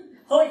food.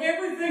 I like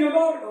everything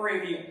about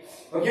Arabia.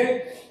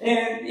 Okay?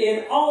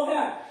 And all of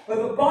that.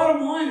 But the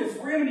bottom line is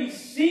we're going to be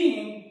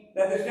seeing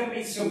that there's going to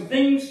be some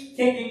things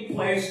taking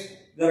place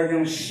that are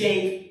going to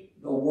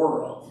shake the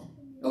world.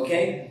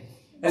 Okay?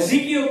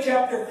 Ezekiel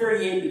chapter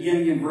 38,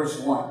 beginning in verse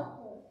 1.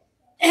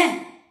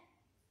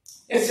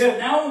 It says,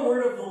 "Now the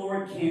word of the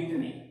Lord came to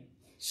me,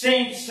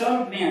 saying,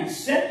 Son of man,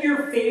 set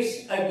your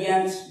face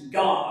against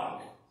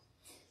Gog."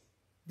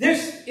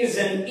 This is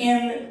an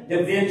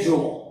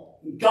individual.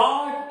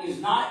 Gog is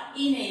not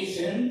a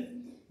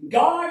nation.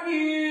 Gog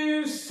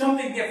is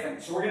something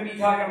different. So we're going to be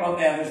talking about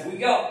that as we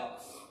go.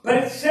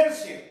 But it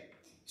says here,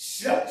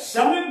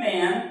 "Son of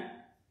man,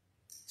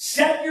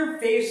 set your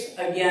face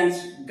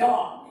against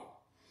Gog,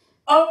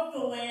 of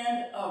the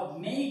land of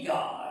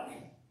Magog,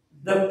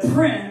 the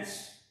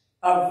prince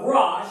of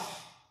Rosh,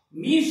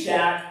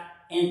 Meshach,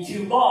 and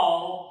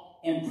Tubal,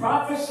 and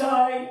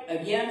prophesy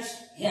against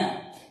him."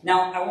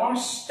 Now, I want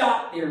to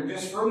stop there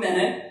just for a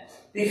minute,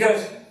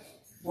 because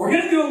we're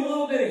going to do a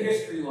little bit of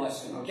history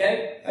lesson,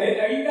 okay?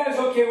 Are you guys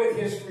okay with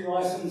history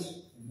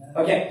lessons?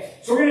 Okay,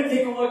 so we're going to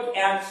take a look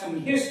at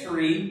some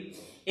history,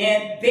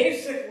 and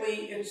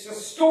basically it's a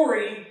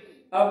story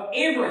of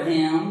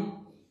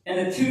Abraham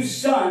and the two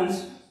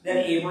sons that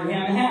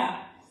Abraham had.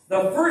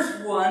 The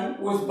first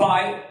one was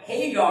by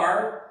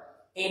Hagar,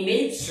 a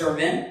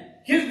maidservant.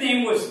 His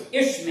name was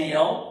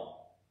Ishmael,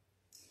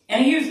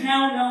 and he is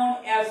now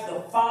known as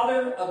the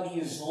father of the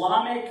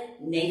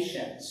Islamic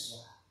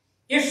nations.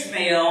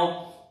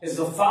 Ishmael is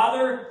the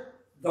father,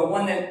 the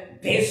one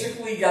that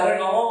basically got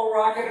it all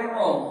rocking and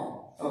rolling.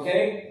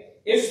 Okay?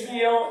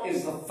 Ishmael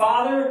is the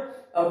father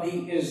of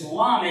the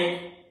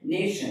Islamic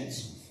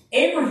nations.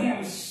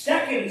 Abraham's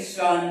second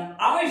son,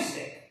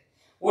 Isaac,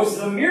 was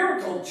the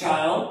miracle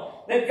child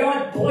that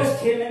God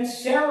blessed him and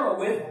Sarah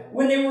with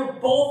when they were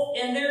both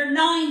in their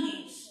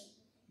 90s.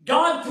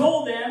 God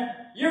told them,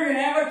 you're going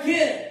to have a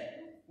kid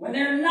when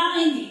they're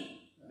 90.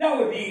 That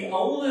would be a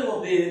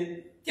little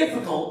bit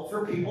difficult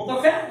for people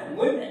to fathom,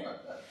 wouldn't it?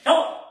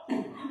 Hello.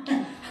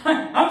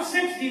 I'm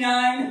 69.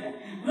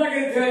 I'm not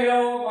going to tell you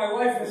how my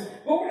wife is.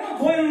 Well, we're not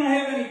planning on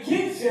having any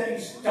kids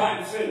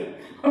anytime soon.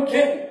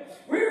 Okay?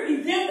 We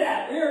already did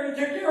that. We already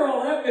took care of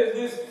all that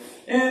business.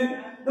 And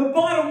the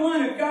bottom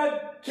line, if God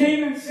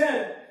came and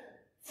said,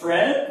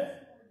 Fred,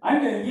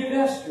 I'm going to give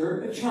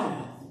Esther a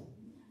child,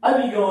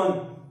 I'd be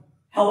going,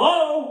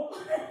 hello?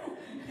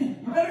 You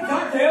better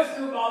talk to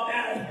Esther about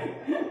that.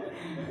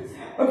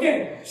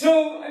 Okay,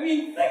 so, I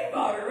mean, think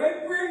about it,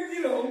 right?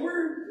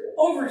 We're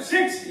over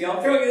 60,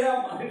 I'll tell you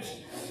that much.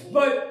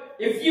 But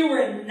if you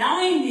were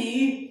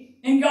 90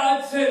 and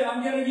God said,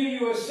 I'm going to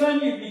give you a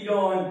son, you'd be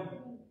going,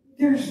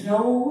 there's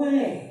no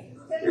way.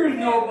 There's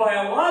no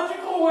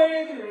biological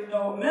way. There's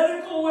no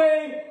medical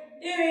way.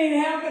 it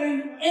ain't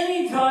happening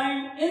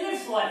anytime in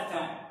this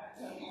lifetime.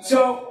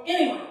 So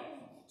anyway,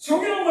 so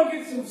we're going to look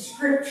at some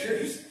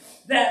scriptures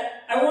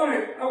that I want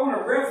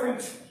to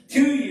reference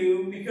to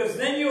you, because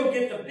then you'll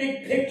get the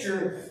big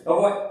picture of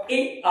what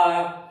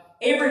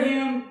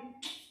Abraham,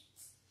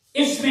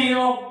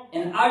 Ishmael,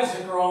 and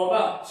Isaac are all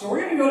about. So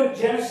we're going to go to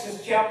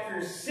Genesis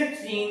chapter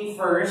 16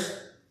 first.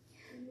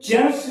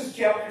 Genesis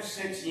chapter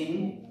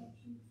 16.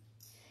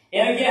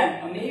 And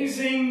again,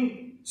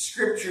 amazing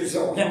scriptures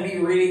that we're going to be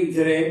reading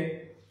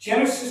today.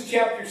 Genesis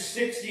chapter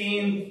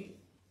 16,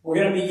 we're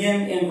going to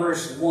begin in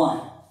verse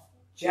 1.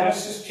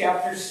 Genesis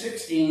chapter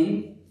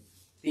 16,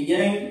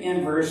 beginning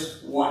in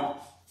verse 1.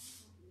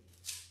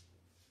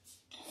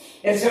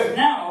 It says,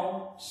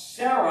 "Now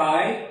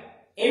Sarai,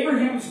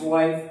 Abraham's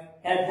wife,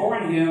 had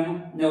borne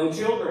him no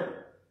children.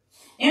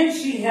 And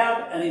she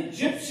had an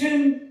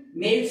Egyptian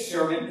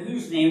maidservant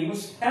whose name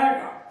was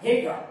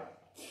Hagar.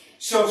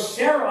 So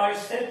Sarai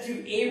said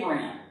to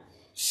Abraham,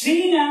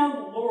 'See now,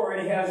 the Lord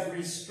has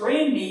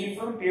restrained me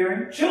from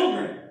bearing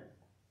children.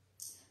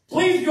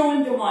 Please go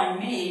into my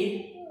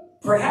maid.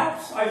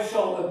 Perhaps I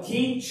shall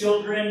obtain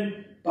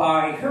children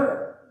by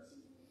her.'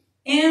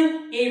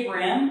 And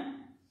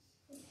Abraham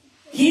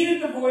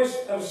heeded the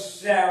voice of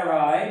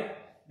Sarai.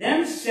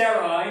 Then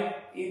Sarai,"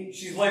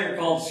 she's later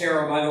called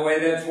Sarah, by the way.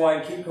 That's why I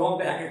keep going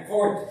back and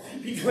forth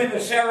between the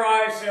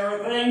Sarah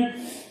thing.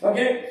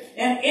 Okay?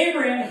 "And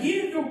Abraham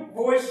heeded the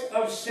voice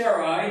of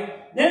Sarai.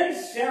 Then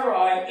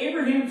Sarai,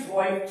 Abraham's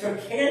wife, took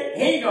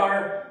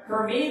Hagar,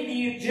 her maid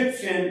the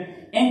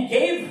Egyptian, and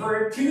gave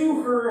her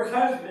to her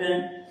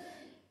husband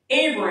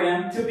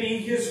Abraham to be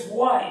his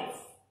wife.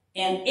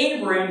 And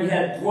Abraham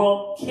had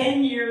dwelt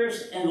 10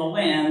 years in the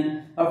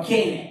land of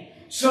Canaan."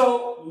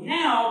 So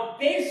now,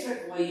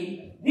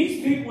 basically,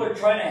 these people are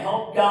trying to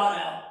help God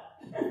out.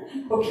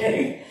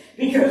 Okay?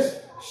 Because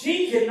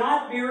she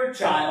cannot bear a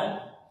child.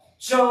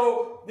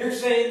 So they're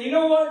saying, you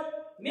know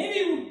what?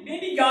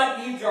 Maybe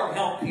God needs our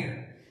help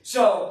here.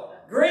 So,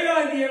 great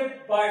idea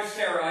by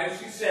Sarai.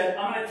 She said,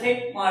 "I'm going to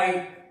take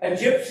my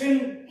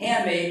Egyptian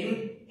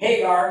handmaiden,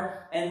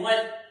 Hagar, and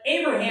let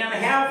Abraham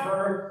have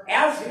her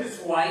as his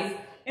wife,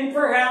 and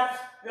perhaps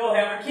they'll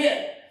have a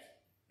kid."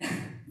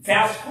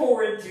 Fast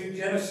forward to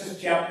Genesis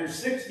chapter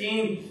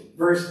 16,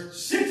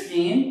 verse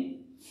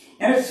 16,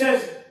 and it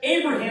says,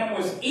 "Abraham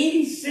was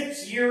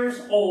 86 years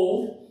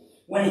old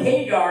when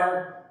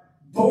Hagar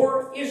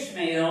bore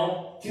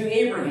Ishmael to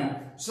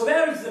Abraham." So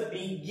that is the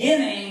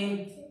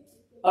beginning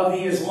of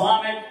the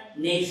Islamic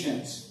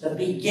nations. The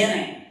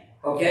beginning.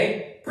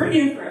 Okay? Pretty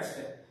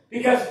interesting.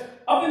 Because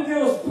up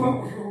until this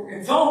point,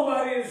 it's all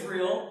about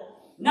Israel.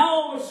 Now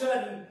all of a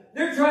sudden,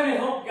 they're trying to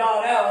help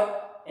God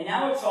out, and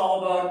now it's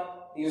all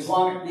about the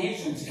Islamic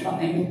nations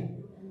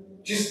coming.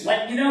 Just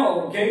letting you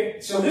know,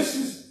 okay? So this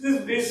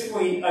is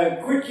basically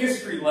a quick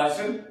history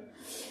lesson.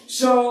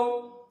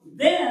 So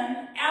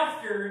then,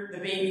 after the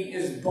baby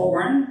is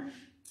born,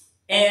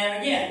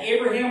 and again,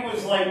 Abraham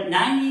was like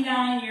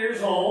 99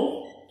 years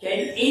old,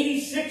 okay?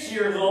 86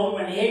 years old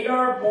when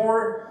Hagar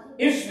bore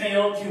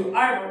Ishmael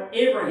to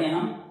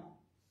Abraham.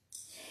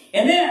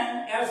 And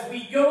then, as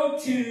we go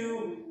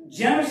to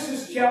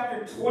Genesis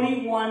chapter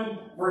 21,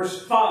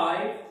 verse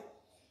 5,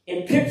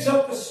 it picks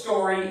up the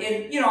story.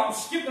 And, I'm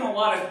skipping a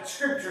lot of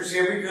scriptures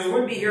here because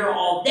we'd be here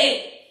all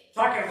day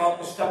talking about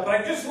this stuff.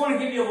 But I just want to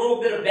give you a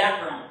little bit of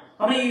background.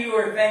 How many of you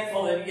are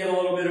thankful that you get a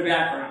little bit of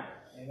background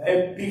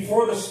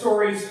before the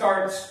story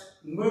starts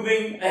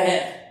moving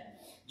ahead?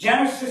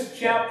 Genesis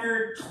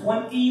chapter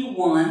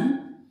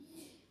 21.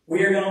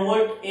 We are going to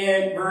look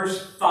at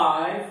verse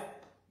 5.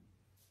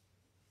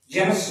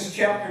 Genesis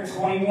chapter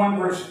 21,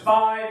 verse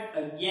 5.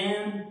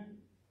 Again,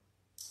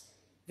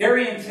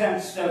 very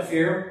intense stuff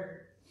here.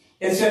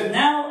 It said,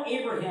 "Now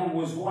Abraham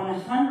was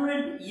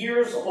 100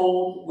 years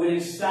old when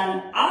his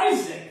son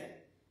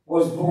Isaac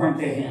was born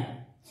to him."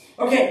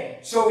 Okay,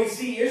 so we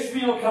see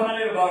Ishmael coming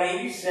at about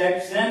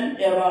 86. Then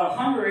at about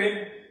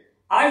 100,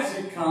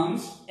 Isaac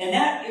comes. And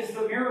that is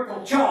the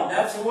miracle child.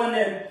 That's the one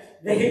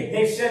that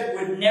they said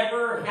would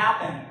never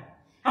happen.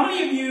 How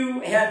many of you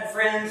had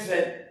friends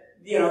that,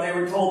 they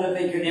were told that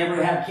they could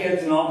never have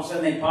kids, and all of a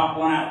sudden they pop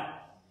one out?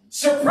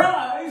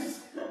 Surprise!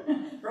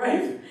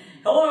 Right?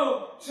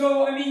 Hello.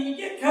 So, you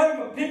get kind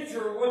of a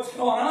picture of what's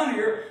going on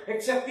here,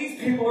 except these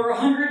people are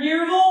 100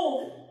 years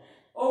old.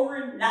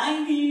 Over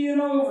 90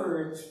 and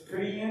over. It's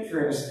pretty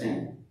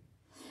interesting.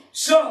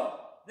 So,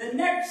 the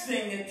next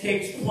thing that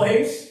takes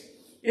place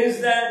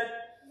is that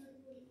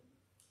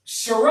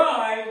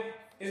Sarai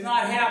is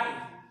not happy,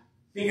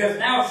 because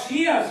now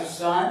she has a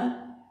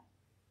son.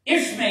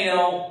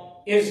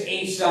 Ishmael is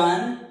a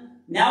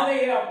son. Now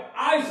they have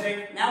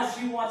Isaac. Now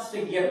she wants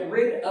to get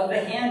rid of the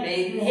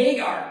handmaiden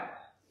Hagar.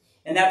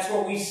 And that's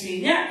what we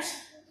see next.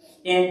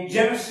 In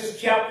Genesis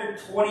chapter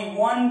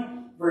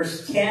 21,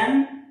 verse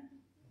 10,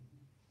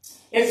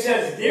 it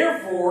says,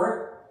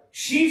 "Therefore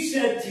she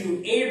said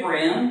to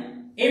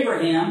Abraham,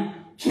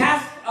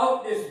 'Cast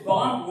out this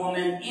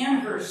bondwoman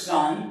and her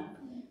son,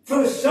 for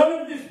the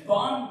son of this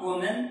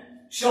bondwoman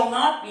shall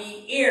not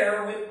be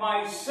heir with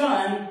my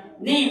son,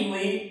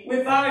 namely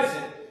with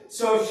Isaac.'"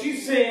 So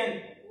she's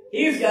saying,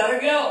 he's got to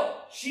go.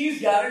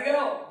 She's got to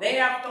go. They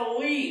have to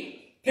leave.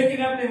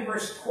 Picking up in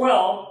verse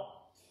 12.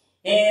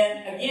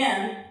 And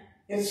again,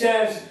 it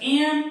says,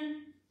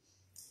 in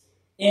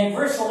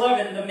verse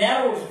 11, the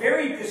matter was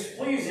very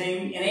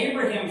displeasing in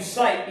Abraham's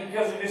sight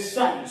because of his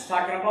son. He's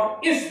talking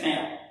about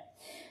Ishmael.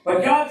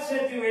 But God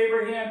said to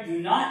Abraham, do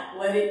not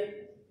let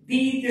it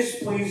be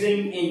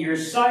displeasing in your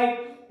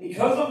sight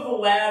because of the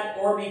lad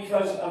or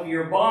because of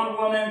your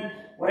bondwoman.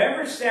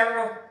 Whatever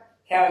Sarah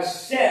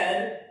has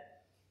said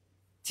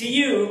to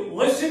you,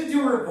 listen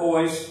to her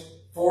voice,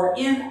 for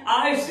in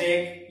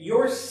Isaac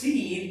your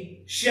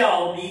seed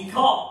shall be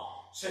called.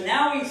 So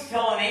now he's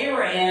telling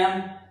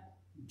Abraham,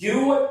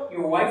 do what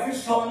your wife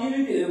is telling you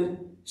to do.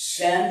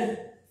 Send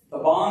the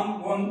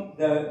bondwoman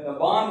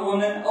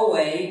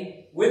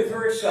away with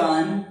her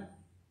son,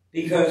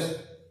 because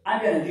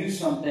I'm going to do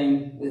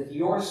something with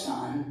your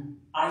son,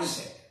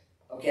 Isaac.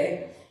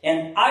 Okay?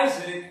 And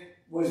Isaac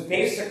was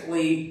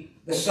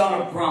basically the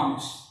son of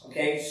promise.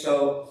 Okay?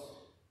 So,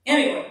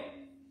 anyway,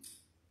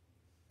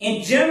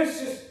 in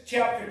Genesis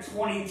chapter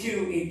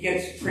 22, it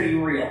gets pretty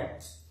real.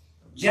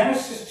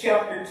 Genesis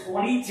chapter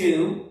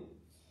 22,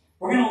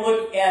 we're going to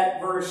look at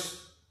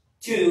verse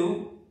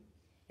 2.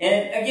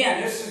 And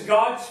again, this is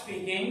God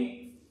speaking.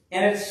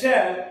 And it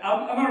said,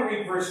 I'm going to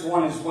read verse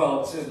 1 as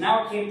well. It says,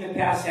 now it came to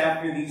pass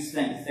after these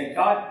things that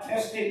God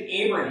tested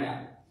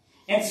Abraham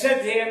and said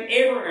to him,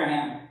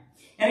 Abraham.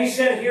 And he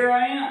said, here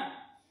I am.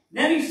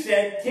 Then he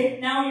said, take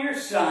now your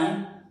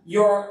son,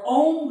 your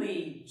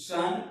only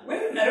son.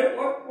 Wait a minute,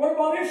 what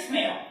about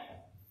Ishmael?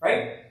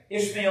 Right?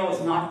 Ishmael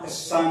is not the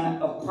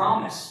son of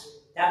promise.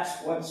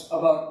 That's what's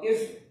about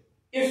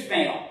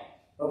Ishmael.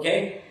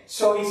 Okay?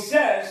 So he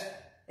says,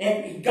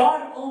 and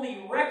God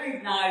only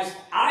recognized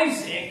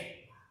Isaac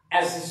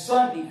as his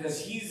son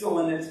because he's the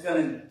one that's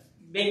going to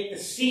make the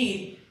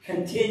seed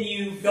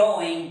continue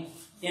going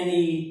in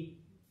the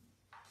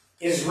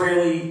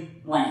Israeli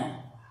land.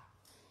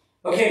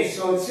 Okay,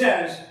 so it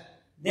says,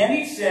 then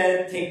he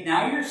said, take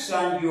now your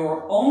son,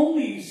 your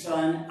only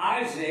son,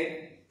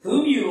 Isaac,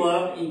 whom you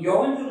love, and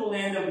go into the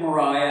land of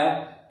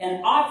Moriah,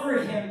 and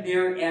offer him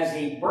there as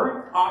a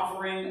burnt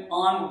offering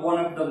on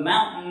one of the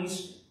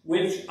mountains,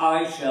 which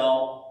I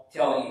shall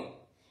tell you.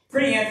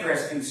 Pretty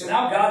interesting. So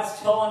now God's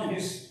telling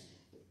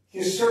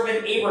his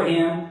servant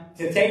Abraham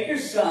to take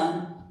his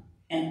son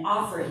and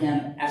offer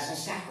him as a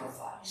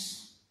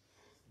sacrifice.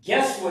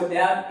 Guess what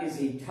that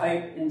is a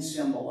type and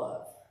symbol of?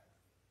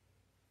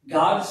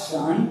 God's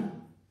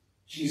Son,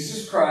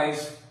 Jesus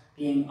Christ,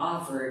 being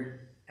offered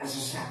as a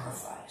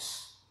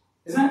sacrifice.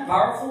 Isn't that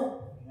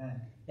powerful?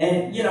 Amen.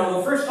 And, you know,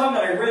 the first time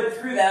that I read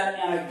through that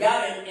and I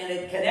got it and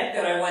it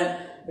connected, I went,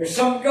 there's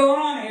something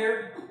going on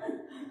here.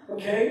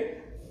 Okay?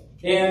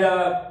 And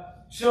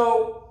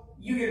so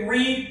you can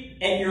read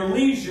at your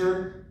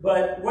leisure,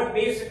 but what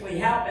basically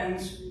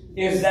happens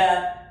is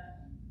that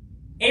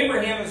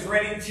Abraham is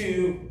ready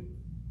to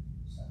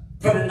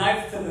put a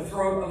knife to the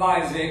throat of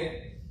Isaac,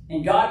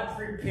 and God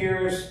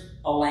prepares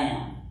a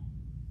lamb,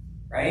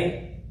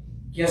 right?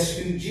 Guess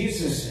who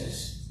Jesus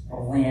is? The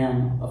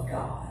Lamb of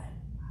God.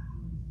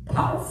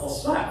 Powerful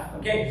stuff,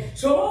 okay?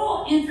 So it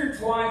all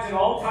intertwines, it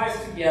all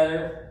ties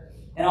together,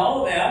 and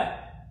all of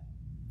that.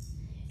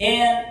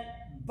 And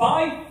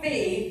by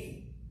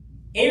faith,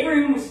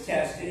 Abraham was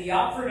tested. He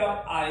offered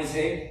up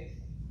Isaac,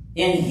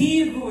 and he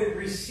who had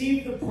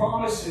received the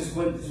promises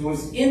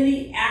was in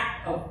the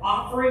act of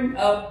offering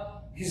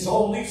up his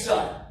only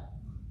son.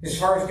 As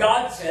far as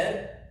God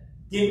said,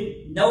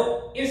 didn't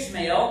note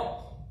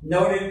Ishmael,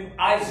 noted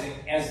Isaac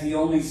as the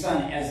only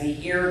son, as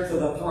the heir to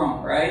the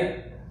throne,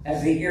 right?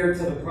 As the heir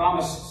to the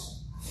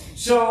promises.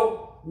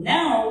 So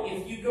now,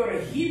 if you go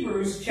to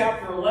Hebrews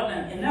chapter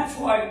 11, and that's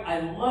why I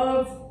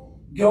love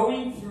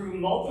going through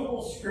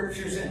multiple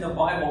scriptures in the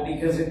Bible,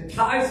 because it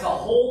ties the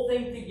whole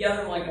thing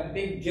together like a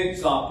big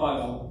jigsaw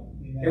puzzle.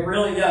 Amen. It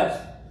really does.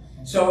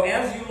 So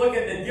as you look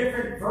at the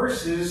different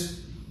verses,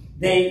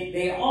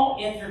 they all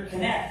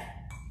interconnect.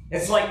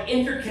 It's like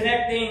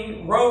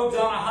interconnecting roads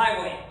on a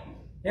highway.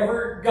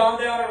 Ever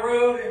gone down a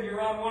road and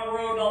you're on one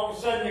road and all of a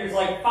sudden there's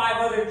like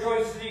 5 other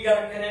choices you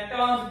got to connect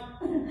on?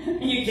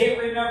 And you can't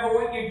remember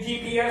what your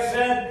GPS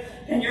said,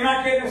 and you're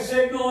not getting a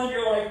signal, and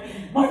you're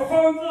like, my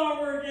phone's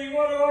not working,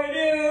 what do I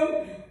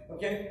do?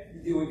 Okay,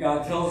 you do what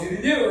God tells you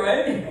to do,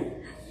 right?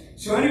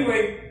 So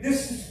anyway,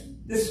 this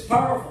is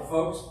powerful,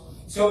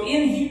 folks. So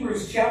in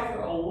Hebrews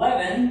chapter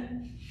 11,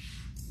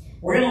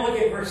 we're going to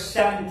look at verse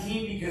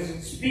 17 because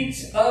it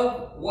speaks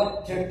of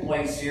what took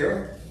place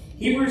here.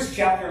 Hebrews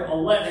chapter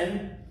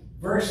 11,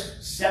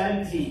 verse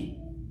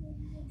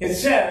 17. It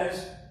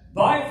says,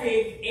 by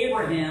faith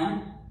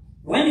Abraham,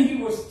 when he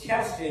was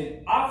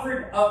tested,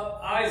 offered up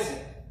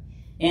Isaac.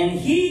 And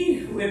he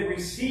who had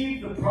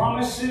received the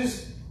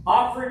promises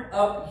offered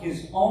up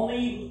his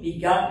only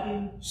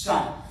begotten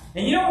son.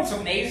 And you know what's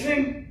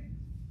amazing?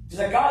 Is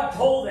that God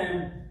told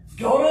him,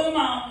 go to the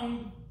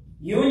mountain,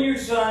 you and your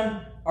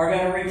son are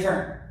going to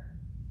return.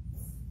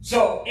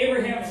 So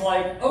Abraham's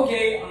like,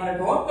 okay, I'm going to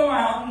go up the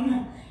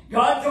mountain.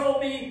 God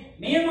told me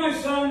and my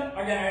son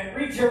are going to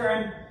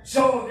return.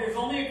 So there's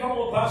only a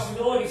couple of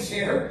possibilities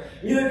here.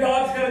 Either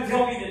God's going to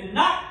tell me to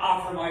not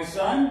offer my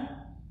son,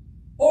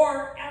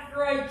 or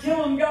after I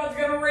kill him, God's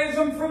going to raise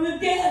him from the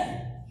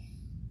dead.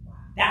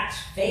 That's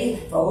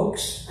faith,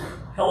 folks.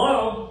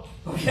 Hello?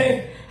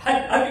 Okay?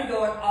 I'd be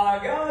going,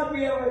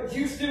 God,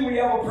 Houston, we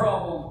have a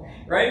problem.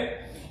 Right?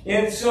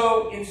 And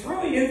so it's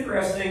really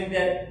interesting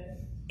that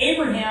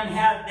Abraham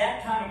had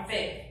that kind of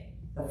faith.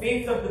 The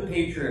faith of the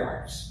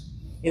patriarchs.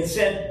 It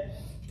said,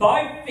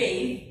 by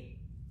faith,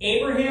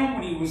 Abraham,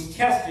 when he was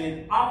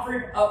tested,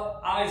 offered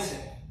up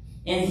Isaac.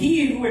 And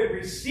he who had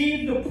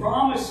received the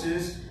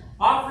promises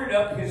offered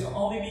up his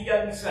only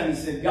begotten son. He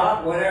said,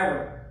 God,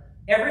 whatever.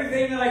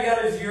 Everything that I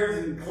got is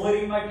yours,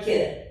 including my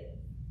kid.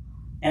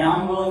 And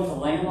I'm willing to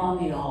lay him on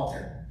the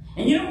altar.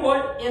 And you know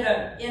what? In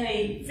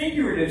a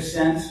figurative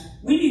sense,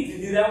 we need to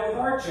do that with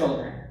our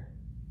children.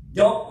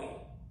 Don't we?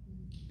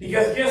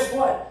 Because guess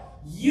what?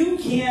 You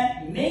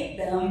can't make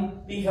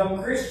them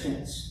become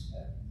Christians.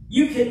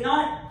 You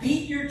cannot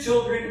beat your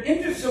children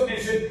into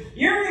submission.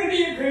 You're going to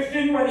be a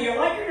Christian whether you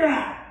like it or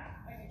not.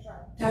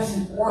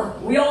 Doesn't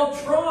work. We all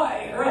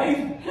try,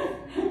 right?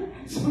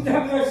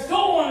 Sometimes I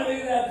still want to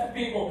do that to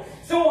people.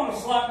 Still want to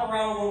slap them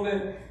around a little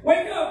bit.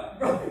 Wake up,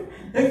 brother.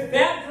 This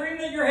bad dream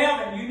that you're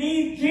having, you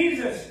need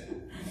Jesus.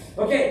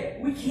 Okay,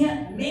 we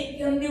can't make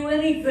them do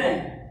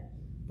anything.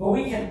 But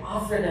we can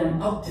offer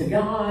them up to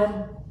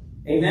God.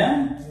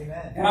 Amen?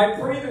 Amen. And I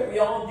pray that we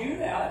all do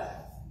that.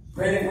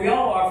 Pray that we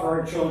all offer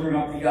our children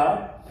up to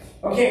God.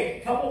 Okay,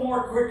 a couple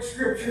more quick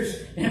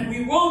scriptures, and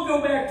we will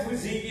go back to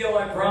Ezekiel,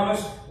 I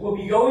promise. We'll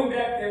be going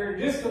back there in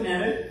just a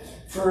minute.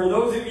 For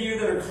those of you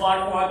that are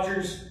clock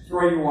watchers,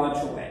 throw your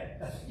watch away.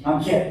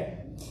 I'm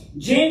kidding.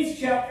 James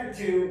chapter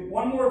 2,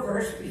 one more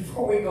verse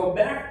before we go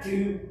back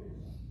to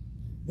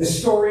the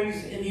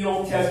stories in the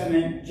Old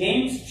Testament.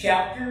 James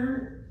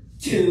chapter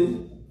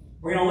 2,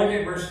 we're going to look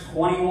at verse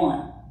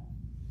 21.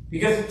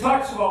 Because it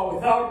talks about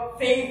without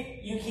faith,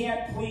 you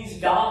can't please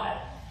God.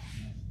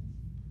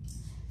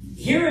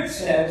 Here it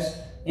says,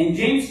 in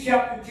James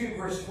chapter 2,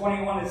 verse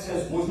 21, it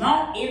says, was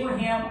not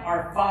Abraham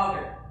our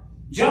father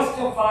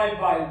justified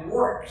by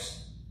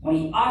works when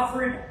he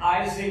offered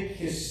Isaac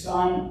his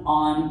son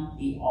on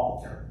the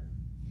altar?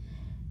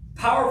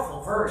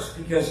 Powerful verse,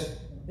 because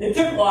it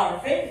took a lot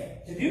of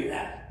faith to do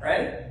that,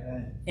 right?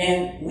 Amen.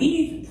 And we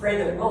need to pray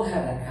that we'll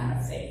have that kind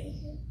of faith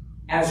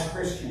as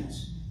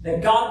Christians.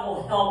 That God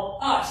will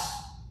help us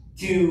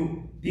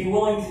to be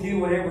willing to do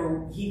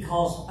whatever he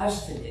calls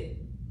us to do.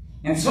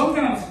 And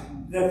sometimes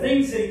the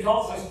things that he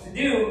calls us to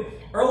do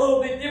are a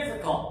little bit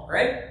difficult,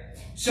 right?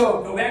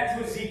 So go back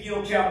to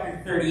Ezekiel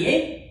chapter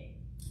 38.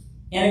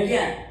 And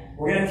again,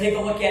 we're going to take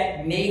a look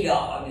at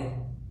Magog.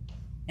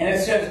 And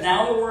it says,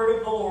 now the word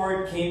of the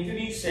Lord came to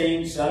me,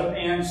 saying, Son of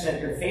man, set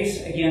your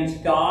face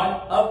against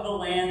God of the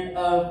land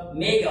of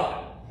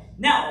Magog.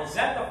 Now, is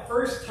that the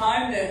first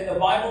time that the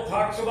Bible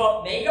talks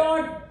about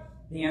Magog?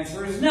 The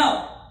answer is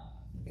no.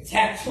 It's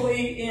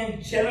actually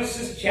in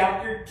Genesis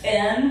chapter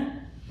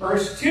 10,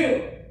 verse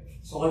 2.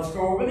 So let's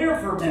go over there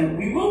for a minute.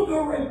 We will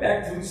go right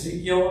back to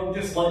Ezekiel and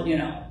just let you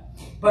know.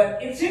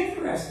 But it's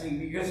interesting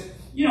because,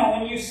 you know,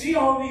 when you see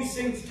all these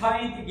things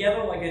tying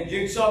together like a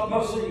jigsaw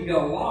puzzle, you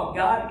go, wow,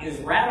 God is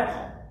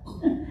radical.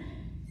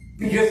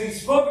 Because he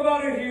spoke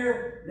about it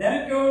here,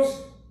 then it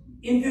goes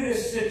into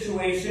this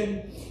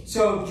situation.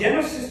 So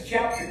Genesis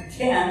chapter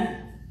 10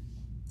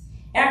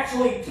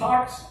 actually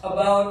talks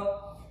about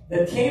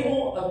the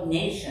table of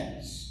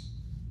nations.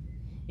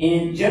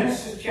 In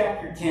Genesis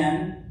chapter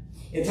 10,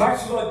 it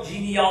talks about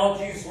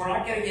genealogies. We're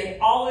not going to get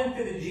all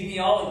into the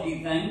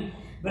genealogy thing,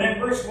 but in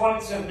verse 1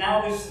 it says,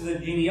 now this is the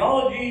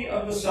genealogy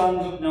of the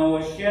sons of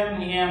Noah,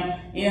 Shem,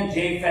 Ham, and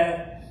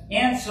Japheth,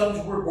 and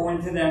sons were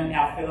born to them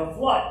after the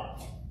flood.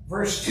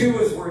 Verse 2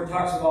 is where it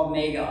talks about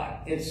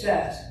Magog. It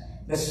says,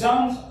 the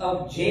sons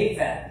of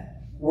Japheth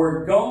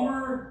were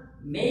Gomer,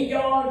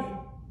 Magog,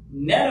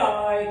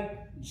 Medai,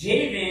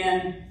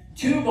 Javan,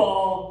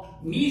 Tubal,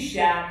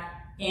 Meshach,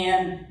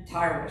 and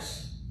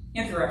Tyrus.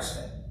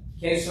 Interesting.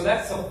 Okay, so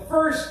that's the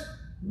first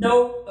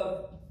note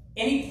of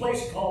any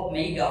place called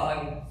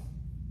Magog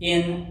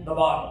in the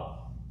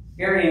Bible.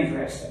 Very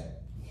interesting.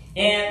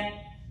 And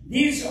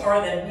these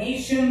are the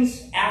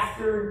nations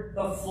after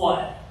the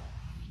flood.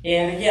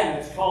 And again,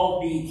 it's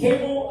called the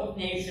Table of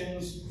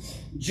Nations.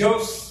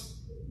 Josephus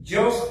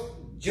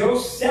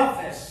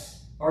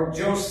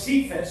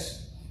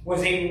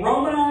was a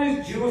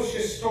Romanized Jewish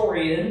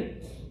historian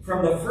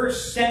from the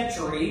 1st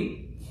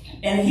century,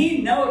 and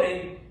he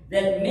noted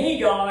that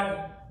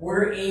Magog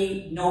were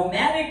a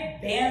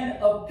nomadic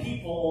band of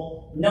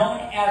people known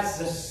as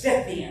the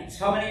Scythians.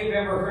 How many have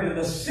ever heard of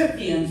the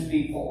Scythians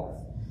before?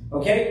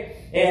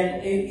 Okay?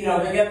 And, you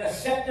know, they got the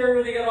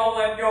scepter, they got all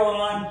that going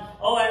on,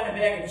 all that in a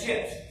bag of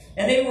chips.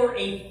 And they were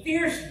a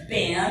fierce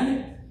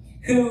band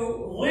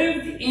who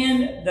lived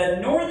in the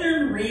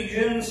northern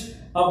regions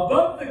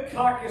above the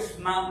Caucasus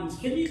Mountains.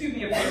 Can you do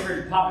me a favor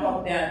and pop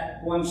up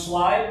that one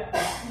slide?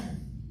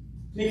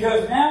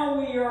 Because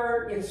now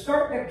it's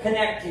starting to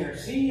connect here.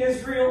 See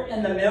Israel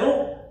in the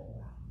middle?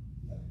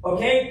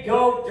 Okay,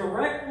 go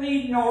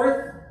directly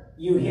north.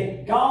 you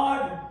hit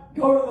God.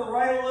 Go to the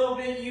right a little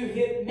bit, you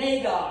hit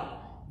Magog.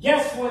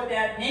 Guess what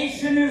that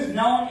nation is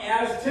known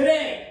as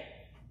today?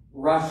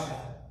 Russia.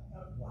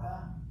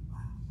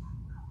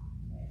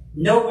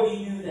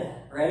 Nobody knew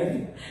that,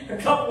 right? A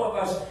couple of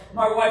us,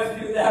 my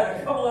wife knew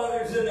that, a couple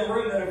others in the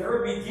room that have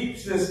heard me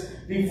teach this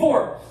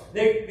before.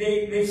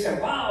 They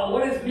said, wow,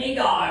 what is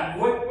Magog?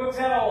 What's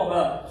that all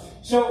about?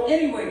 So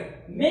anyway,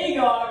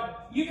 Magog,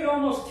 you could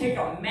almost take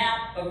a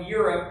map of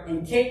Europe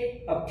and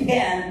take a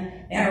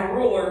pen and a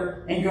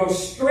ruler and go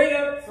straight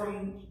up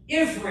from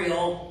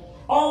Israel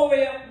all the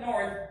way up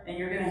north, and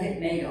you're going to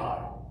hit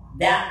Magog.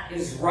 That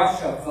is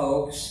Russia,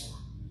 folks.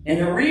 And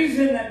the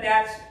reason that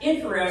that's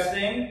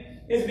interesting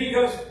is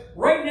because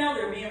right now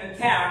they're being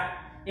attacked,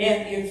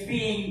 and it's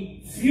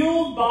being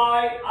fueled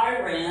by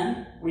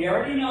Iran. We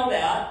already know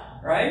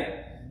that,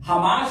 right?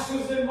 Hamas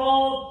is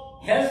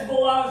involved.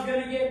 Hezbollah is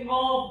going to get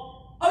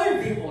involved.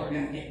 Other people are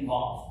going to get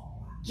involved.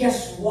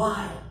 Guess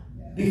why?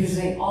 Because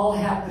they all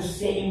have the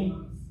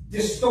same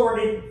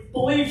distorted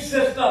belief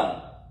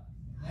system.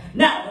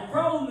 Now, the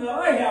problem that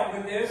I have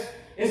with this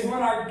is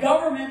when our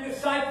government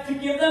decides to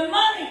give them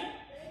money.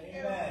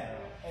 Amen.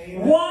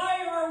 Amen.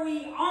 Why are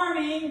we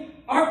arming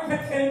our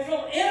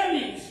potential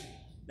enemies?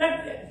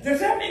 Does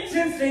that make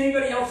sense to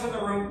anybody else in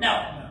the room?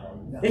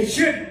 No. It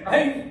shouldn't,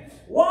 right?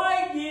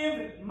 Why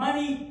give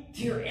money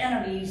to your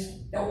enemies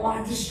that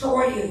want to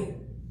destroy you?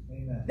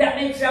 Amen. That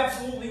makes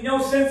absolutely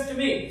no sense to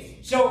me.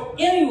 So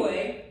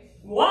anyway,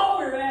 while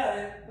we're at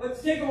it,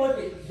 let's take a look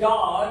at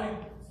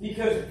God,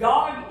 because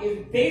God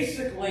is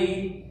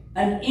basically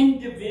an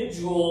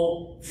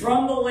individual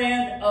from the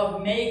land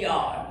of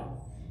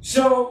Magog.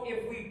 So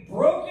if we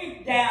broke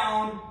it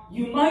down,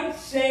 you might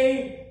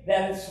say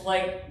that it's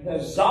like the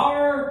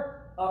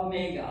Tsar of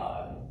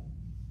Magog.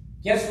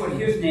 Guess what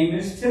his name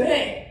is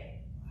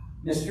today?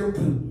 Mr.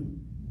 Putin.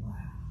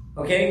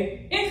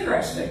 Okay?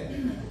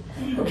 Interesting.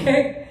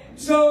 Okay?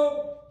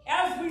 So,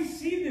 as we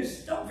see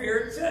this stuff here,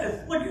 it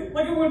says, look at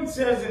what it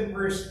says in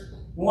verse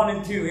 1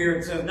 and 2 here.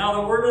 It says,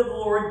 now the word of the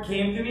Lord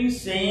came to me,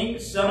 saying,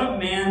 Son of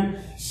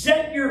man,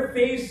 set your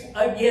face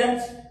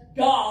against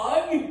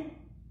Gog,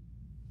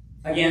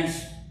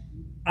 against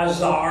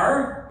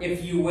Azar,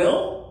 if you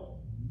will,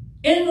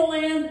 in the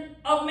land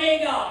of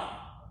Magog.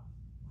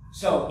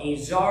 So,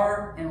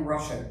 Azar and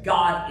Russia,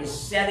 God is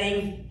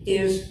setting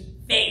his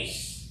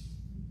face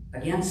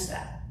against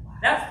that.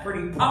 That's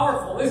pretty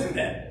powerful, isn't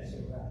it?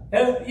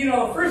 And, you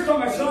know, the first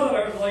time I saw that,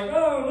 I was like,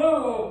 oh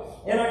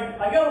no. And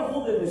I got a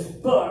hold of this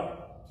book.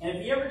 And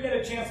if you ever get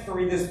a chance to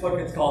read this book,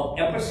 it's called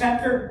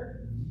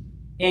Epicenter.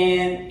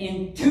 And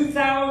in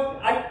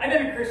 2000, I've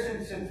been a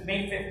Christian since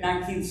May 5th,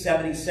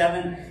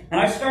 1977. And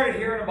I started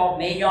hearing about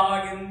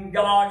Magog and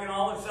Gog and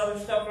all this other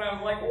stuff. And I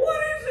was like, what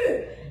is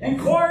it?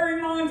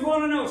 Inquiring minds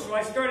want to know. So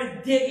I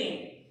started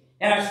digging.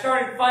 And I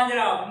started finding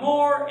out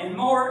more and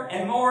more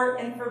and more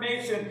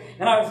information.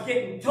 And I was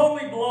getting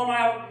totally blown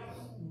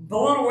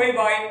away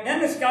by it.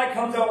 Then this guy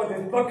comes out with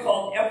this book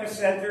called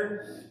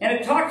Epicenter, and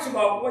it talks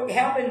about what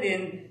happened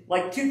in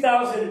like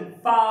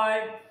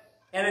 2005,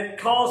 and it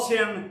calls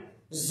him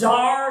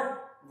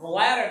Tsar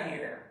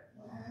Vladimir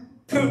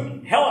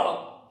Putin.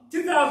 Hello.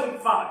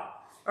 2005,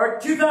 or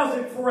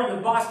 2004 in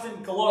the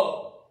Boston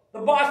Globe. The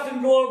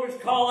Boston Globe is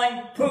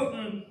calling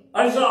Putin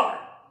a czar.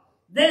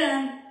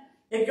 Then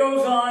it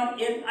goes on,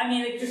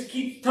 it just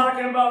keeps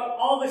talking about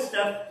all this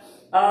stuff.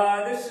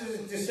 This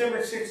is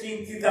December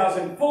 16,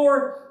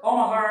 2004.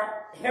 Omaha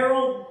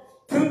Herald.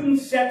 Putin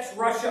sets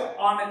Russia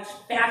on its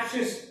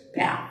fascist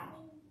path.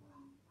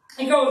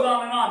 It goes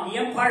on and on. The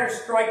empire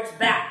strikes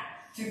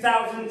back.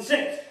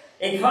 2006.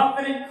 A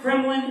confident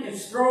Kremlin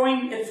is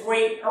throwing its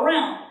weight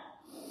around.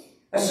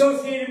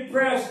 Associated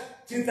Press.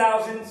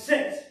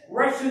 2006.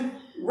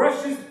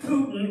 Russia's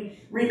Putin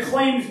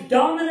reclaims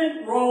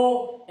dominant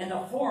role in the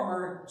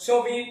former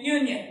Soviet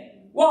Union.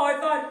 Well, I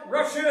thought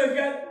Russia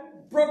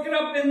got broken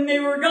up and they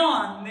were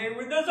gone. They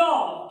were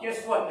dissolved.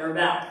 Guess what? They're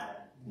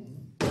back.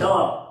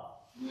 Hello.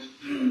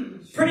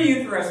 Pretty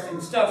interesting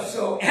stuff.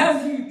 So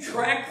as you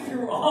track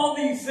through all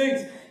these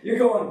things, you're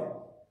going,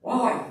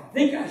 wow, I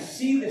think I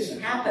see this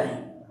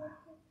happening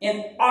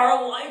in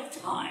our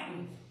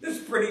lifetime. This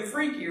is pretty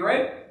freaky,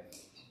 right?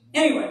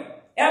 Anyway,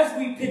 as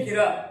we pick it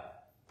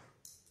up,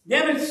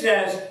 then it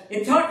says,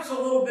 it talks a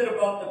little bit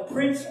about the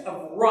Prince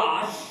of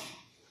Rosh.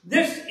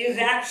 This is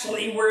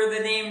actually where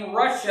the name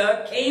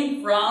Russia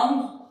came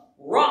from.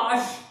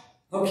 Rosh,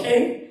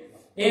 okay?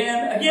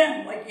 And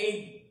again, like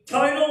a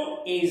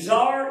title, a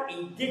czar,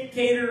 a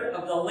dictator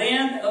of the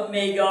land of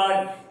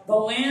Magog, the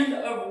land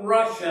of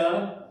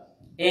Russia,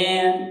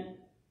 and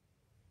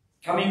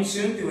coming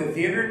soon to a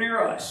theater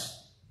near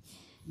us.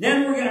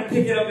 Then we're going to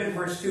pick it up in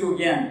verse 2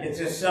 again. It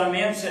says, Son of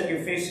man, set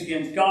your face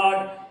against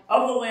Gog,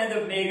 of the land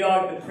of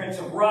Magog, the prince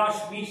of Rosh,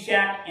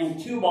 Meshach, and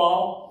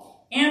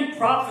Tubal, and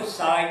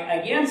prophesy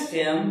against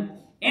him,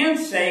 and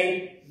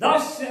say,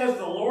 Thus says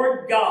the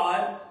Lord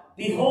God,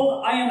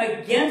 Behold, I am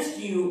against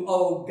you,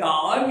 O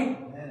Gog,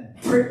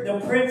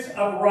 the prince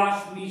of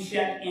Rosh,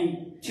 Meshach,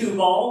 and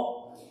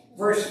Tubal.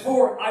 Verse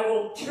 4, I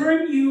will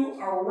turn you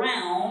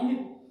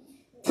around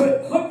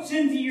put hooks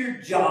into your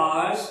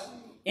jaws,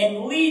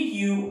 and lead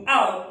you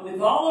out with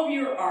all of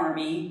your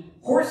army,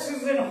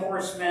 horses and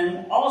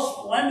horsemen,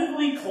 all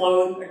splendidly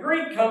clothed, a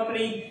great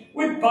company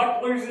with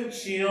bucklers and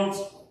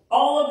shields,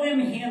 all of them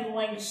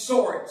handling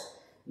swords.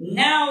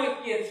 Now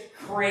it gets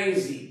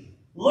crazy.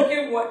 Look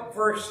at what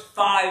verse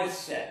 5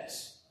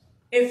 says.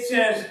 It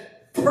says,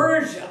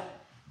 Persia.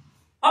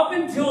 Up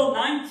until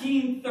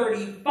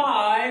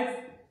 1935,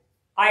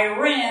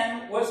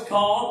 Iran was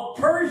called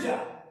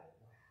Persia.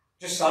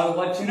 Just thought I'd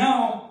let you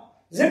know.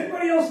 Does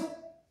anybody else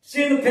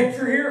see the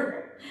picture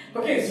here?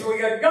 Okay, so we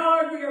got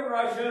God, we got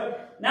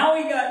Russia, now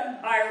we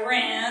got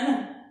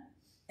Iran,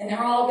 and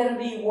they're all going to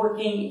be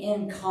working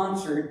in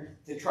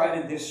concert to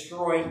try to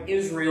destroy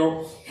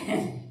Israel.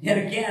 And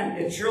again,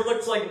 it sure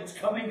looks like it's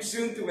coming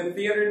soon to a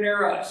theater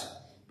near us.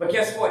 But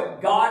guess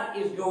what? God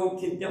is going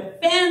to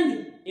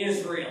defend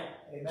Israel.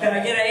 Amen. Can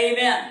I get an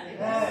amen?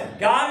 Amen?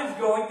 God is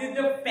going to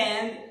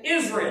defend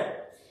Israel.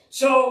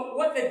 So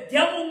what the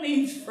devil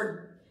means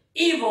for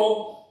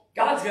evil,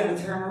 God's going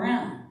to turn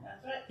around.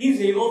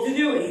 He's able to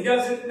do it. He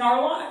does it in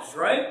our lives,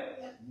 right?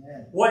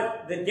 Amen.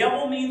 What the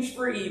devil means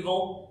for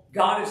evil,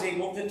 God is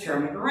able to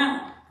turn it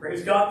around.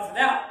 Praise God for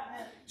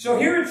that. So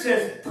here it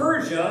says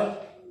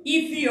Persia,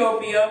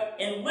 Ethiopia,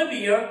 and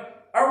Libya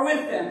are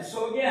with them.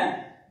 So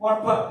again,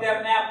 want to put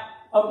that map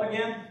up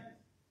again?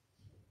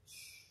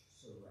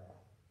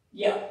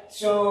 Yeah,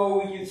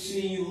 so you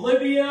see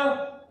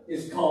Libya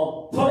is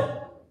called Put,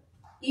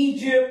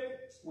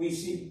 Egypt, we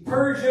see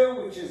Persia,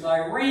 which is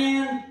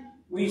Iran,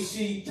 we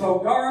see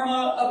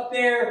Togarmah up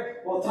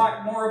there, we'll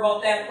talk more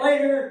about that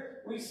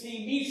later, we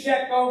see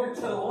Meshech over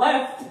to the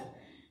left,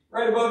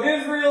 right above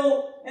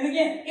Israel, and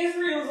again,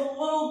 Israel's a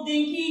little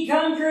dinky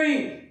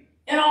country,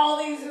 and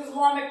all these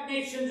Islamic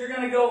nations are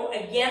going to go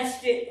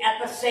against it at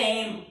the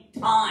same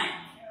time.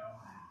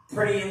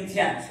 Pretty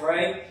intense,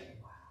 right?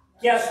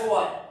 Guess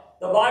what?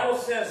 The Bible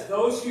says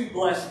those who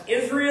bless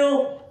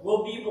Israel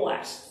will be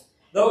blessed.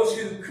 Those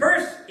who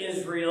curse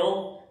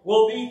Israel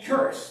will be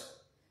cursed.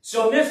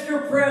 So,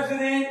 Mr.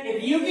 President,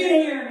 if you can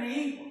hear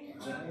me,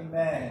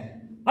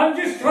 amen. I'm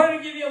just trying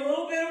to give you a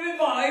little bit of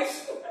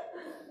advice.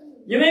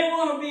 You may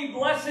want to be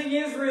blessing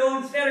Israel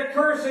instead of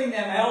cursing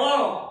them.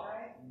 Hello?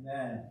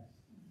 Amen.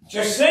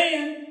 Just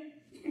saying.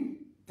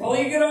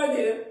 Probably a good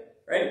idea,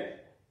 right?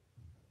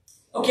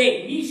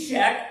 Okay,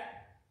 Meshech,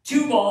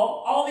 Tubal,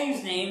 all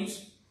these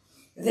names,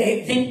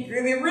 they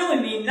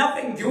really mean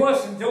nothing to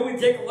us until we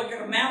take a look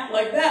at a map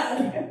like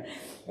that.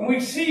 And we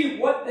see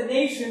what the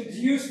nations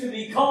used to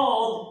be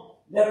called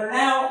that are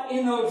now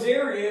in those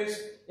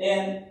areas,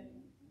 and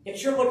it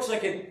sure looks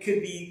like it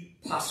could be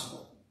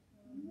possible.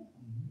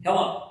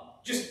 Hello?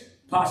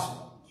 Just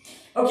possible.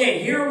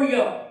 Okay, here we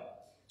go.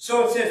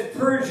 So it says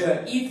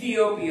Persia,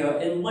 Ethiopia,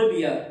 and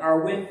Libya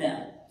are with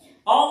them.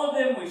 All of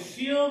them with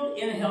shield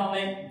and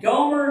helmet,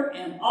 Gomer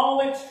and all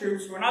its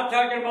troops. We're not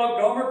talking about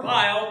Gomer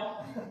Pyle.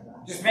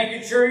 Just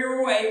making sure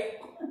you're awake.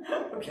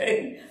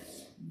 Okay.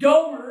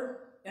 Gomer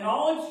and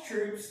all its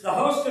troops, the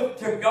host of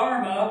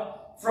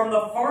Togarmah from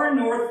the far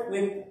north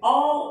with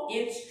all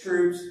its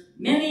troops.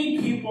 Many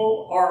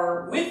people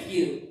are with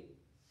you.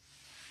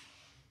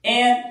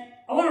 And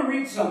I want to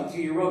read something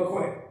to you real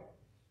quick.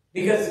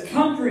 Because the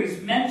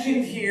countries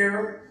mentioned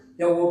here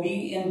that will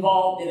be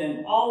involved in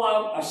an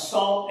all-out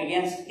assault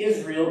against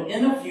Israel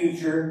in the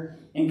future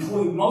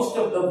include most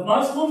of the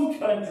Muslim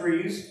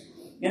countries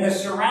in the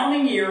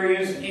surrounding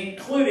areas,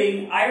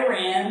 including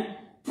Iran,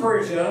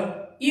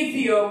 Persia,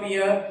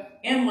 Ethiopia,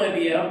 and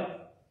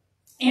Libya,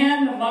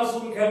 and the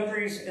Muslim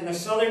countries in the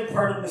southern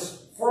part of the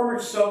former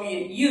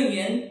Soviet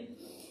Union.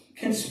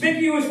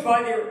 Conspicuous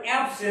by their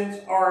absence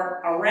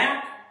are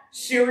Iraq,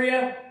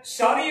 Syria,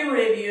 Saudi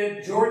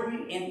Arabia,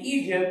 Jordan, and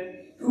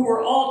Egypt, who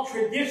were all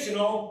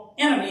traditional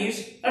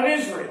enemies of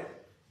Israel.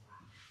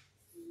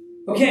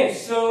 Okay,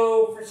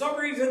 so for some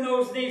reason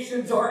those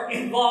nations aren't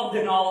involved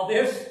in all of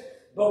this,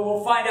 but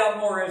we'll find out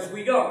more as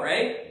we go,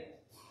 right?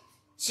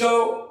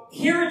 So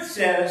here it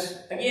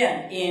says,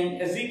 again,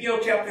 in Ezekiel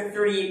chapter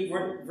 38,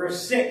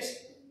 verse 6,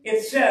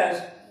 it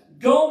says,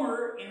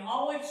 Gomer and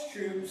all its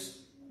troops,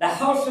 the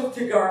house of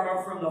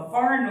Togarmah from the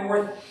far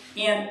north,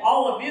 and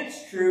all of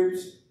its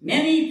troops,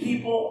 many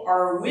people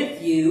are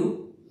with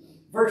you.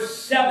 Verse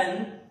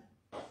 7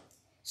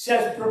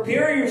 says,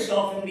 prepare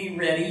yourself and be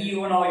ready,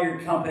 you and all your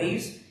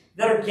companies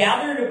that are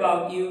gathered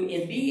about you,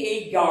 and be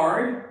a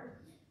guard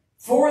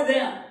for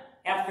them.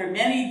 After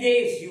many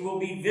days you will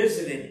be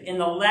visited. In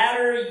the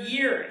latter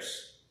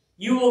years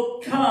you will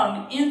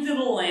come into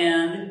the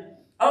land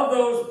of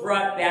those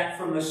brought back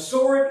from the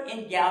sword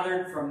and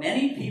gathered from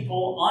many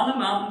people on the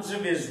mountains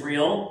of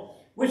Israel,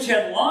 which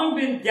had long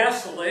been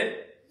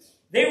desolate.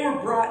 They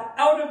were brought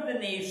out of the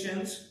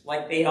nations,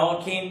 like they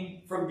all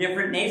came from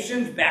different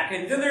nations, back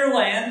into their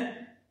land.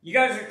 You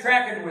guys are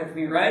tracking with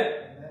me, right?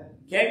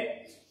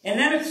 Okay? And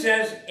then it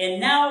says,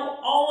 and now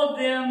all of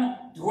them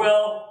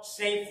dwell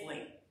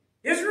safely.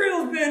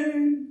 Israel's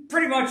been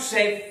pretty much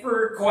safe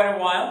for quite a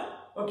while.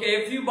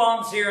 Okay, a few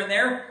bombs here and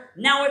there.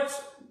 Now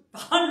it's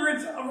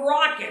hundreds of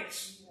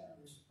rockets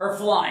are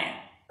flying.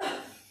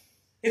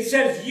 It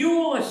says, you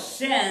will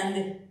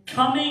ascend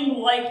coming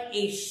like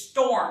a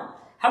storm.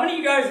 How many of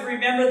you guys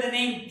remember the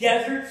name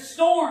Desert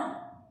Storm?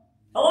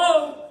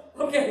 Hello?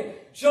 Okay,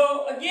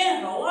 so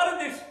again, a lot of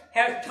this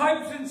has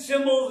types and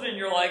symbols, and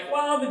you're like,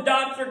 well, the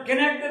dots are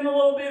connecting a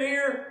little bit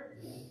here.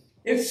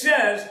 It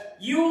says,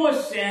 you will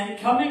ascend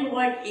coming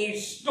like a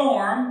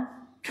storm,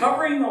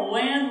 covering the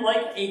land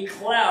like a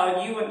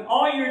cloud, you and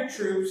all your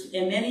troops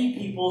and many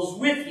peoples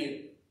with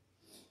you.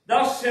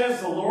 Thus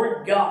says the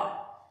Lord God,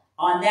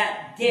 on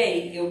that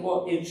day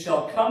it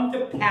shall come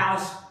to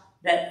pass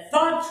that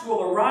thoughts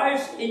will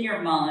arise in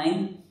your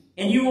mind,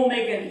 and you will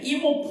make an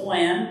evil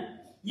plan.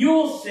 You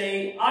will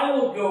say, I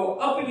will go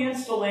up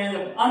against a land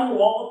of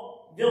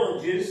unwalled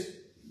villages.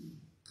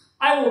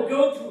 I will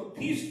go to a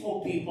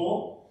peaceful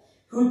people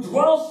who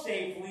dwell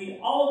safely,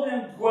 all of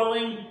them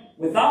dwelling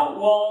without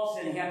walls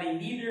and having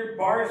neither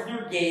bars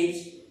nor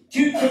gates,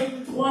 to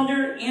take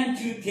plunder and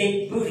to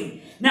take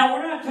booty. Now,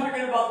 we're not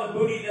talking about the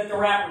booty that the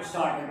rapper's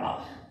talking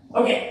about.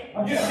 Okay,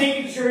 I'm just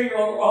making sure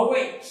you're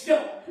awake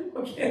still.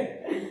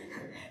 Okay.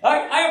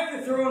 I have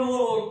to throw in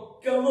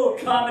a little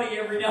comedy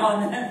every now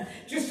and then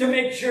just to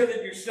make sure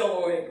that you're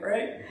still awake,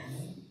 right?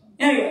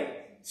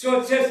 Anyway, so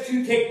it says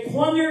to take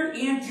plunder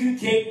and to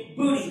take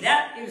booty.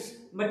 That is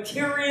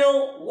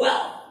material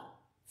wealth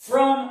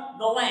from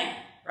the land,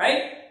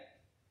 right?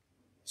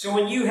 So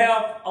when you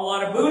have a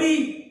lot of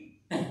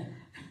booty,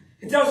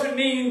 it doesn't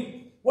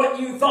mean what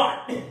you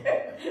thought.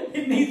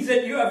 It means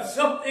that you have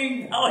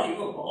something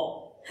valuable.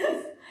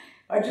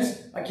 I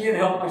can't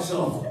help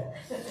myself.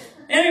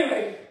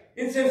 Anyway,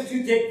 it says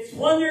to take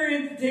plunder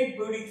and to take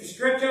booty, to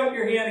stretch out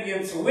your hand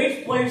against the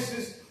waste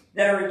places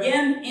that are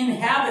again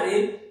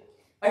inhabited,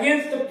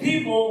 against the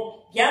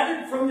people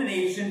gathered from the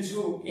nations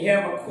who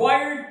have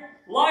acquired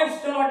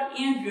livestock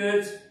and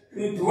goods,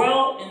 who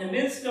dwell in the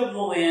midst of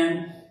the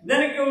land.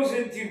 Then it goes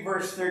into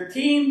verse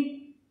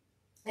 13.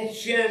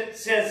 It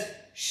says,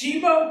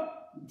 Sheba,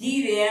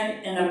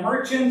 Dedan, and the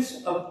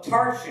merchants of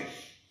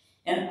Tarshish,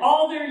 and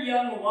all their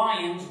young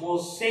lions will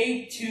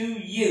say to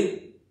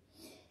you,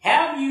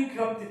 have you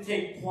come to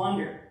take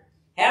plunder?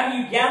 Have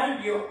you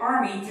gathered your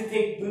army to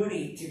take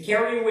booty, to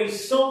carry away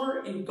silver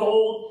and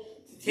gold,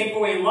 to take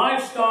away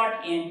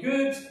livestock and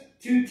goods,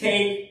 to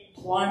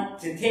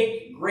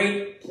take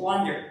great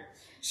plunder?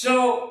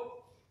 So,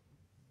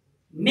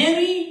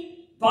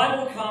 many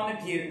Bible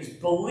commentators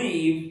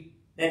believe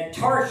that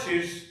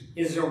Tarshish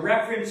is a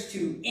reference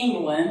to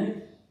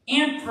England,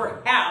 and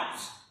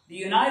perhaps the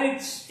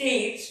United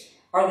States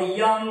are the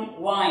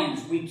young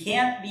lions. We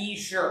can't be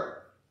sure.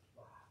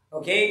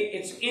 Okay,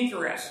 it's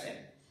interesting.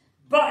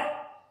 But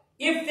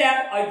if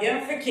that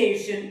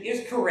identification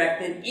is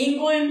correct, then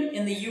England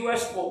and the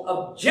U.S. will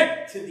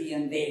object to the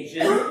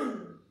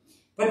invasion,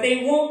 but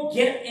they won't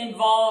get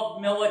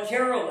involved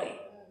militarily.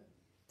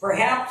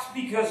 Perhaps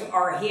because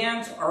our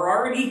hands are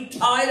already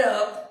tied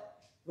up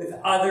with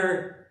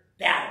other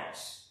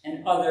battles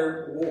and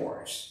other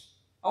wars.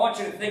 I want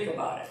you to think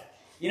about it.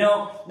 You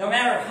know, no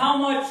matter how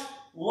much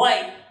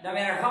light, no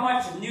matter how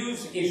much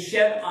news is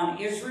shed on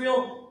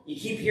Israel, you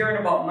keep hearing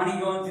about money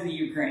going to the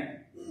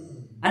Ukraine.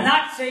 I'm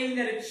not saying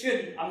that it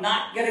shouldn't. I'm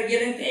not going to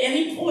get into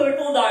any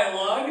political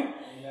dialogue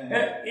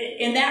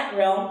in that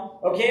realm.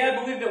 Okay,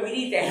 I believe that we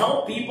need to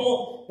help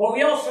people, but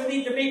we also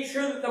need to make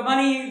sure that the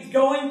money is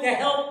going to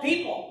help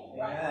people.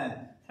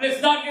 Amen. And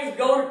it's not just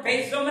going to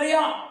pay somebody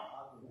off.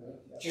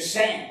 Just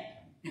saying.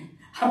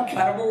 I'm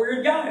kind of a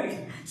weird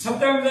guy.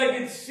 Sometimes I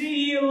can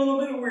see a little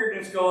bit of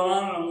weirdness going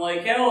on, and I'm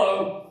like,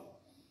 hello,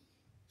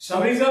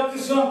 somebody's up to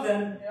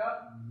something.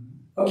 Yep.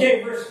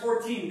 Okay, verse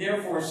 14,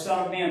 therefore,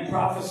 son of man,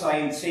 prophesy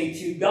and say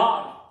to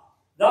God,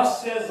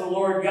 thus says the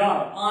Lord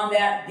God, on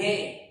that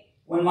day,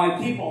 when my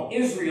people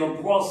Israel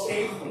dwell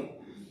safely,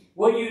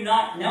 will you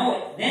not know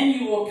it? Then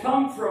you will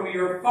come from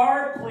your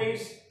far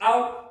place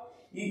out,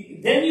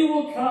 then you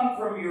will come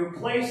from your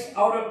place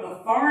out of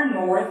the far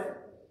north,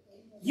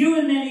 you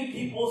and many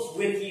peoples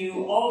with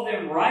you, all of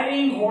them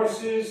riding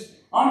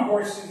on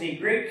horses, a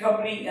great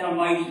company and a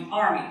mighty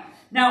army.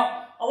 Now,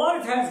 a lot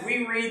of times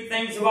we read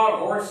things about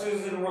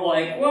horses and we're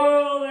like,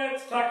 well,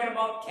 that's talking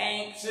about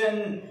tanks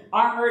and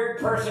armored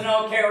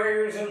personnel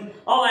carriers and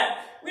all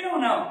that. We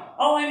don't know.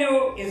 All I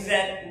know is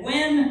that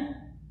when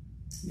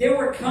there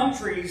were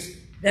countries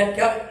that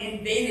got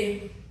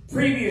invaded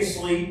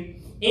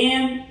previously,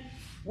 and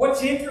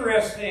what's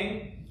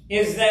interesting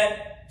is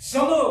that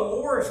some of the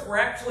wars were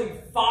actually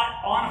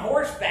fought on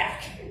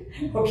horseback.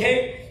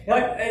 Okay?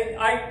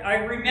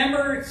 I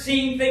remember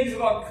seeing things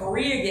about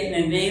Korea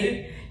getting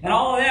invaded and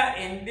all of that,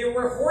 and there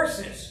were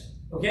horses,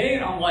 okay?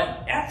 And I'm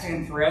like, that's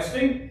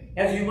interesting,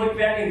 as you look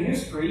back in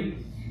history.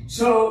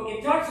 So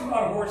it talks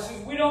about horses.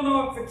 We don't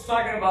know if it's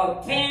talking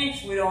about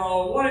tanks. We don't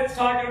know what it's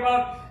talking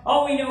about.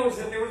 All we know is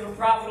that there was a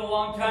prophet a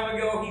long time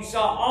ago. He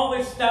saw all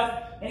this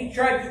stuff, and he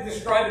tried to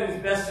describe it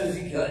as best as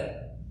he could,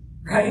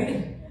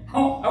 right? I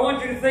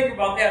want you to think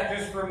about that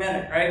just for a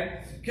minute,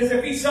 right? Because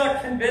if he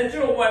saw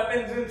conventional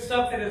weapons and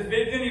stuff in his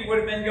vision, he would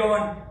have been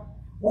going,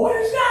 what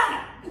is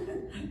that?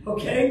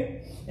 Okay?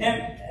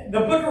 And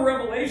the book of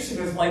Revelation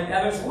is like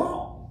that as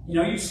well. You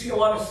know, you see a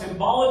lot of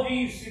symbology,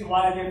 you see a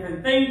lot of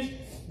different things,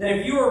 that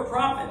if you were a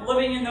prophet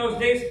living in those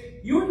days,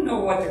 you wouldn't know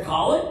what to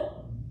call it.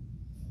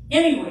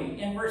 Anyway,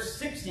 in verse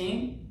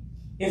 16,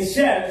 it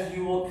says,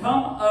 you will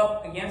come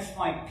up against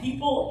my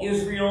people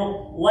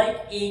Israel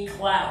like a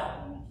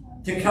cloud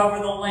to cover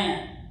the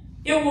land.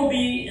 It will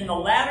be in the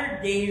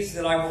latter days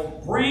that I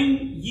will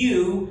bring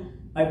you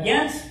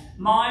against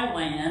my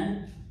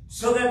land,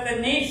 so that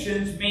the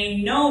nations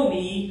may know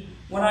me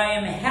when I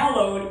am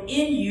hallowed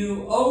in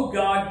you, O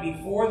God,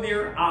 before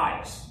their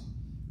eyes.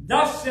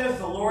 Thus says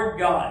the Lord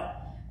God,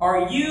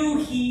 are you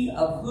he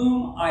of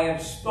whom I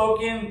have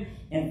spoken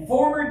in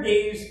former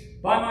days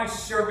by my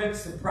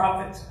servants, the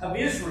prophets of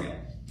Israel,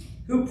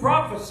 who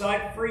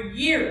prophesied for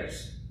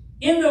years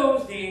in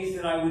those days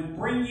that I would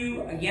bring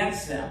you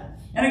against them?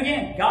 And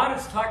again, God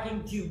is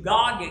talking to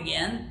Gog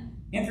again.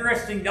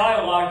 Interesting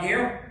dialogue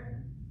here.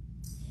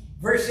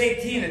 Verse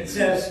 18, it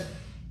says,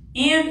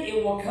 and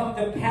it will come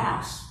to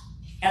pass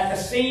at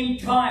the same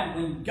time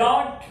when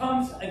God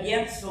comes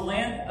against the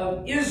land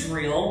of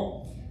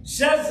Israel,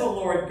 says the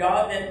Lord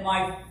God, that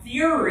my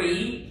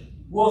fury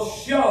will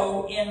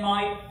show in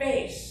my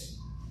face.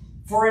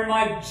 For in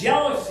my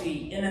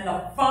jealousy and in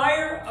the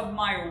fire of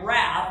my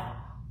wrath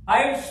I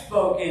have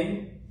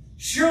spoken.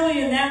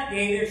 Surely in that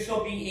day there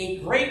shall be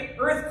a great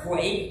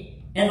earthquake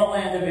in the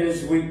land of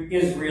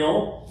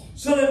Israel,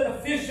 so that the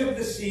fish of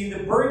the sea,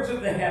 the birds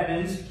of the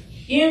heavens,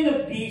 and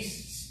the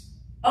beasts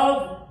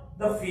of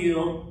the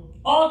field,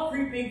 all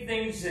creeping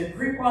things that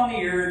creep on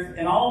the earth,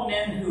 and all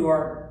men who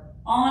are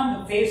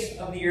on the face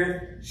of the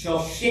earth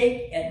shall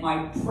shake at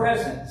my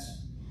presence.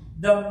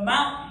 The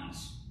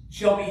mountains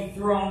shall be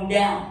thrown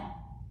down,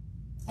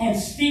 and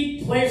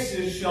steep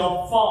places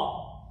shall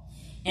fall,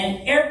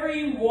 and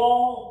every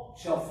wall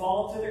shall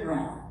fall to the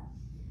ground.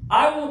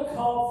 I will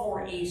call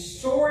for a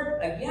sword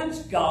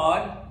against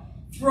God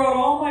throughout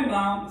all my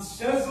mountains,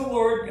 says the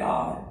Lord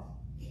God.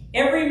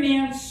 Every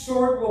man's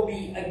sword will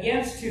be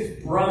against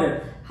his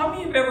brother. How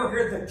many have ever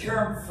heard the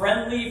term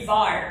friendly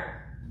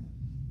fire?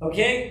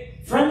 Okay?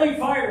 Friendly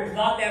fire is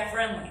not that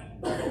friendly.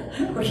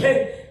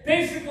 Okay?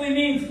 Basically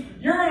means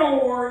you're in a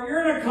war,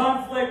 you're in a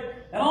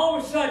conflict, and all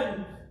of a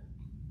sudden,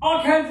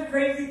 all kinds of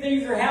crazy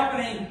things are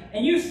happening,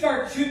 and you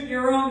start shooting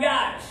your own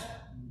guys.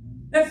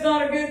 That's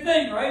not a good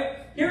thing, right?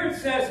 Here it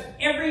says,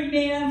 every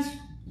man's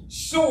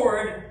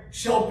sword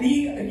shall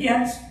be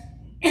against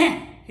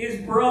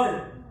his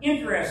brother.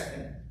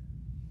 Interesting.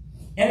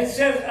 And it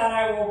says, and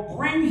I will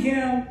bring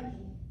him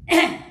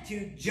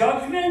to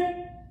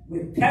judgment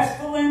with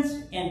pestilence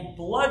and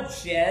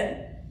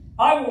bloodshed.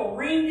 I will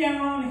rain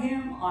down on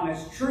him, on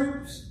his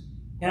troops,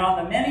 and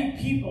on the many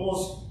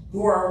peoples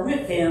who are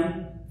with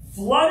him,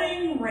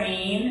 flooding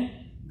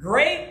rain,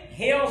 great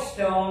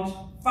hailstones,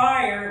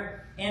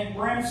 fire, and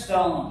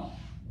brimstone.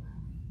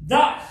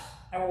 Thus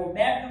I will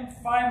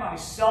magnify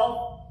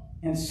myself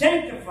and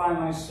sanctify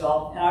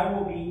myself, and I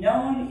will be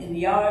known in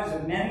the eyes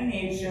of many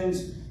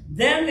nations.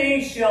 Then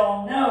they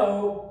shall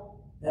know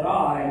that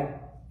I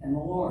am the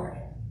Lord.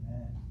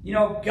 You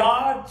know,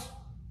 God's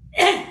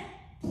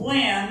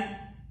plan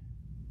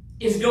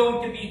is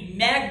going to be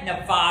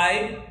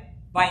magnified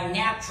by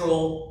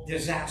natural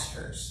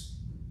disasters.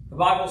 The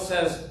Bible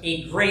says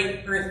a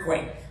great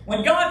earthquake.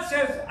 When God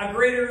says a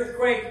great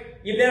earthquake,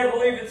 you better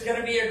believe it's going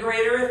to be a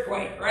great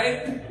earthquake,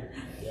 right?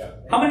 Yeah.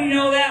 How many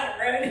know that,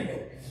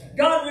 right?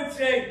 God would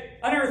say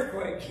an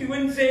earthquake. He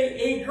wouldn't say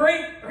a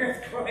great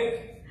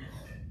earthquake.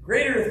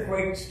 Great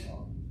earthquakes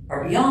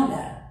are beyond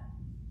that.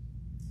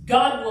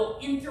 God will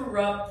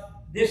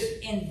interrupt this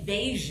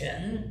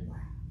invasion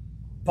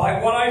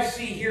by what I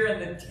see here in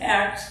the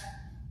text,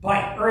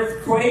 by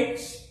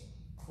earthquakes,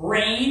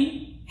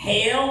 rain,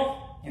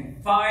 hail,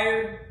 and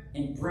fire,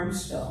 and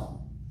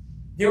brimstone.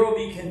 There will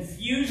be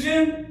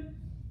confusion,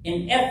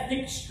 and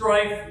ethnic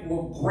strife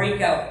will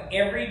break out.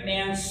 Every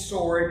man's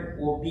sword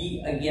will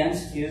be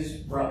against his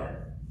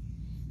brother.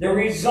 The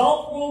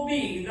result will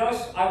be,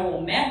 thus I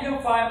will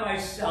magnify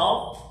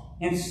myself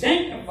and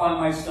sanctify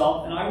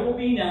myself, and I will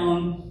be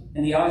known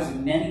in the eyes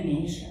of many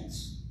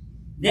nations.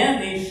 Then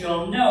they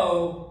shall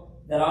know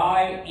that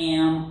I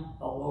am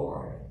the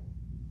Lord.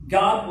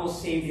 God will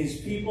save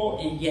his people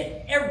and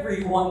get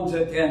everyone's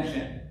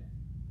attention.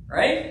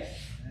 Right?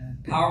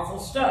 Powerful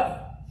stuff.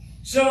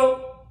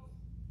 So,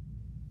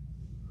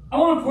 I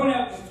want to point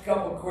out just a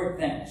couple of quick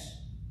things.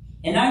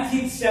 In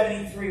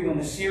 1973, when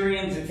the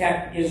Syrians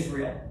attacked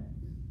Israel,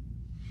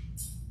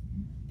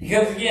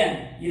 because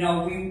again, you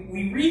know,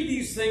 we read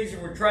these things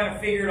and we're trying to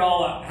figure it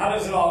all out. How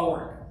does it all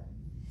work?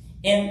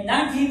 In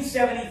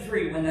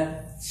 1973, when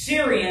the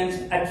Syrians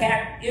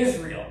attacked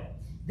Israel,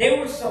 they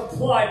were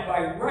supplied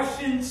by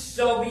Russian,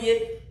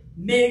 Soviet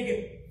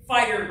MiG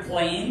fighter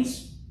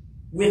planes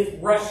with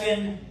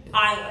Russian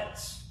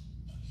pilots.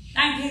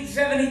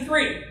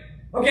 1973.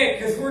 Okay,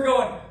 because we're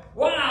going,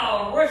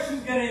 wow, Russia's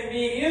going to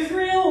invade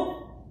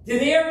Israel?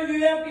 Did they ever do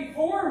that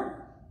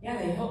before? Yeah,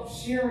 they helped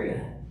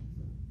Syria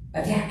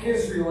attack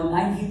Israel in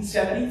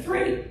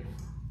 1973.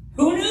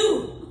 Who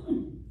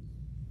knew?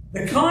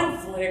 The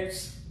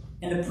conflicts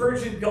in the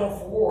Persian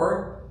Gulf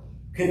War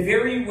could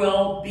very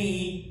well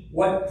be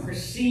what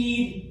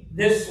precede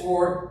this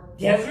war.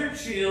 Desert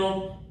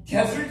Shield,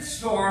 Desert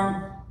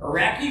Storm,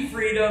 Iraqi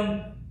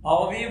freedom,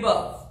 all of the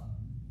above.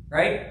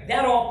 Right?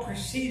 That all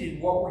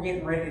preceded what we're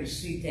getting ready to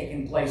see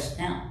taking place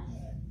now.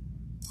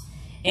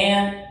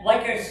 And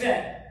like I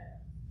said,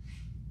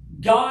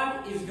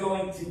 God is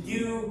going to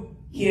do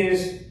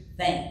His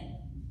thing.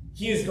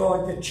 He is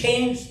going to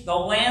change the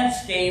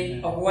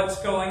landscape of what's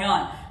going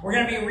on. We're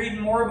going to be reading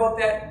more about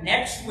that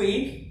next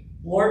week,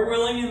 Lord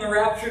willing, and the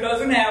rapture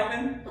doesn't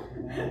happen.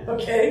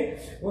 Okay?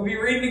 We'll be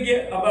reading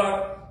again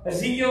about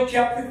Ezekiel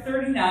chapter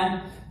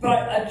 39.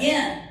 But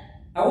again,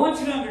 I want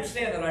you to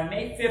understand that on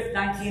May 5th,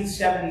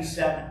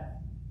 1977,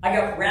 I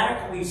got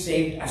radically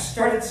saved. I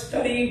started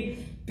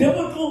studying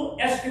biblical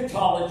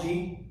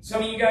eschatology.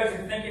 Some of you guys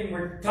are thinking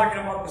we're talking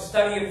about the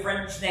study of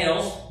French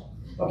nails.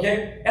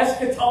 Okay?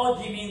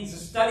 Eschatology means the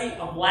study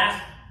of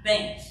last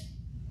things.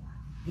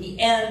 The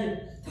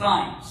end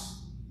times.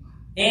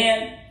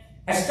 And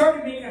I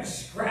started making a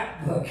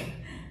scrapbook.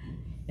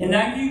 In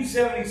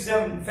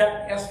 1977, in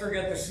fact, Esther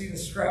got to see the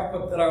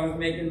scrapbook that I was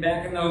making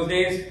back in those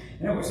days,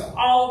 and it was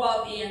all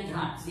about the end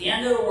times, the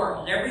end of the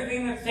world,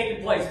 everything that's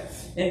taken place.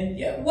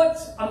 And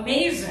what's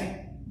amazing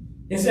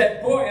is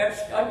that, boy,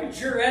 I could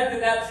sure add to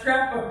that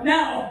scrapbook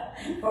now.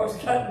 I was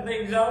cutting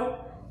things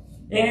out.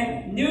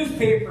 And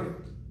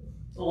newspaper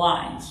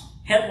lines,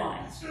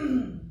 headlines.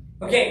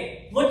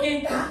 Okay, look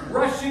at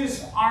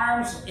Russia's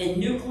arms and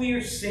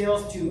nuclear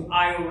sales to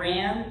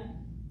Iran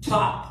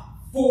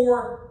topped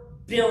 $4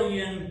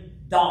 billion.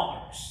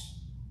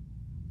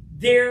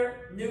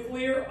 Their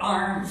nuclear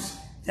arms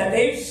that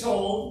they've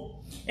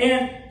sold.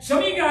 And some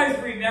of you guys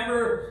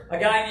remember a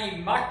guy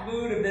named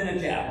Mahmoud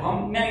Ahmadinejad.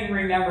 How many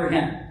remember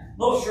him?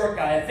 Little short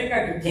guy. I think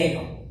I could take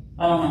him.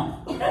 I don't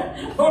know.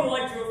 I would have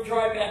liked to have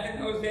tried back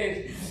in those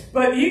days.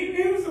 But he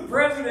was the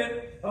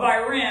president of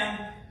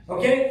Iran.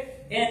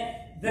 Okay? And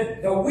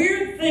the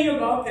weird thing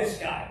about this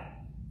guy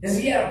is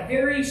he had a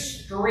very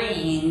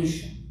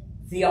strange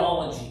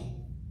theology.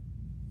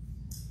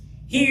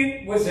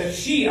 He was a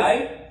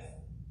Shiite,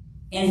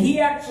 and he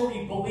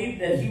actually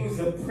believed that he was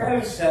the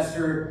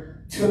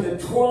predecessor to the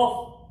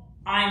 12th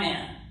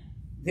Imam.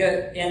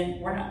 And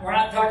we're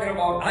not talking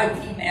about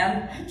IP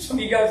Man. Some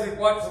of you guys that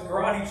watch the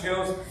karate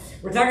shows,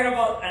 we're talking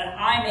about an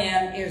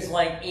Imam is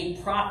like a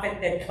prophet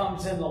that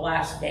comes in the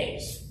last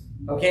days.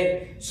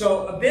 Okay?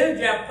 So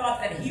Abinadab thought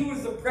that he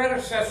was the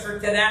predecessor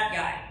to that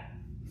guy.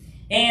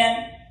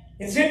 And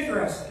it's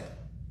interesting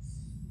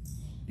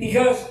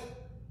because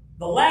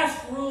the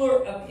last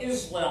ruler of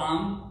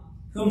Islam,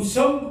 whom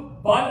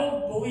some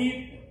Bible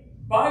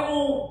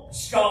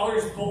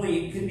scholars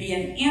believe could be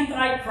an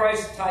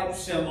Antichrist type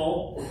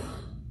symbol,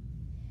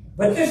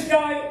 but this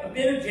guy,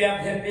 Abinadab,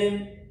 had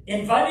been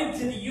invited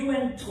to the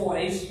UN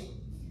twice.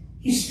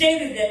 He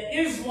stated that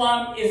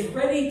Islam is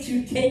ready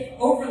to take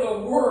over the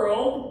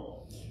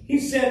world. He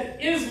said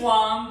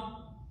Islam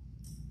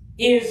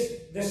is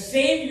the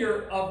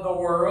savior of the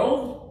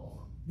world.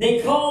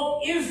 They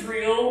called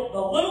Israel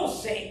the little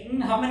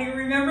Satan. How many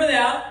remember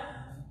that?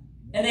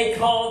 And they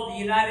called the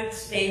United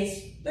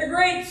States the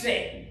great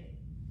Satan.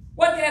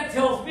 What that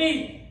tells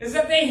me is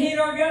that they hate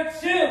our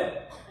guts too.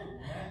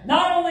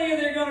 Not only are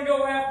they going to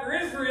go after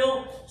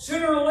Israel,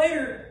 sooner or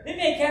later, they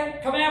may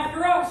come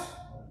after us.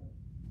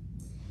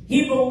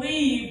 He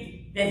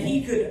believed that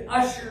he could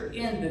usher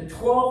in the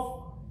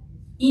 12th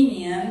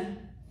Imam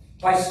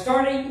by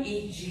starting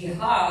a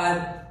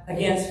jihad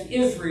against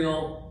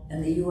Israel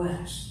and the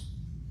U.S.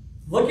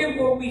 Look at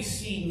what we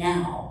see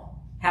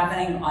now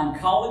happening on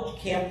college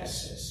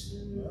campuses.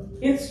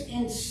 It's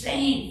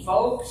insane,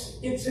 folks.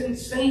 It's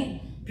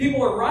insane.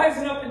 People are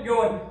rising up and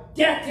going,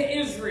 death to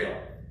Israel.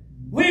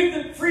 Leave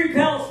the free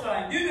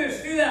Palestine. Do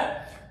this, do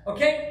that.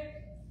 Okay?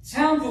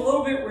 Sounds a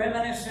little bit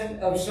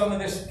reminiscent of some of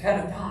this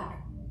kind of talk.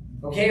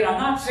 Okay? And I'm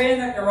not saying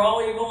that they're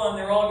all evil and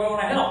they're all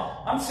going to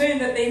hell. I'm saying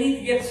that they need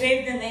to get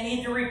saved and they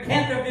need to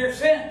repent of their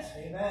sins.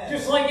 Amen.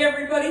 Just like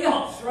everybody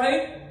else,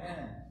 right?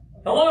 Amen.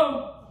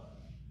 Hello?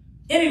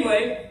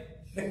 Anyway,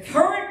 the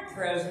current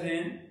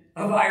president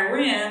of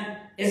Iran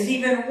is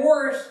even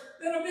worse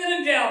than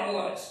Ahmadinejad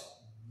was.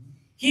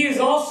 He is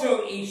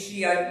also a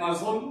Shiite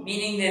Muslim,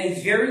 meaning that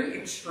he's very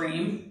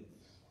extreme.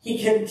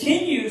 He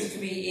continues to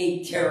be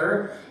a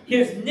terror.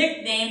 His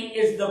nickname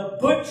is the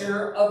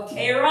Butcher of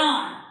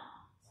Tehran.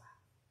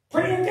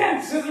 Pretty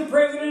intense. This is the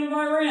president of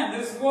Iran.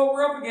 This is what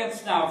we're up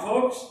against now,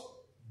 folks.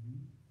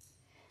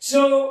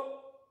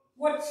 So,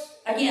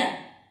 again,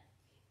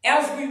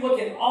 as we look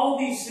at all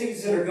these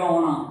things that are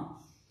going on,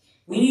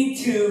 we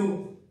need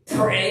to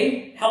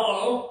pray.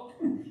 Hello.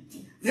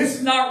 This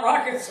is not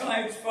rocket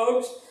science,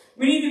 folks.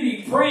 We need to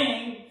be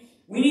praying.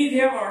 We need to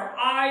have our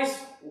eyes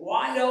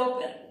wide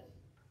open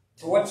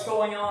to what's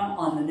going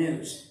on the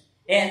news.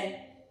 And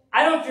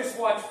I don't just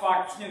watch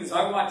Fox News.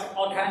 I watch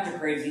all kinds of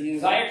crazy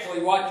news. I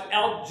actually watch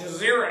Al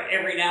Jazeera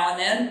every now and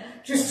then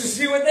just to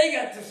see what they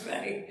got to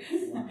say.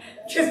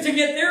 Just to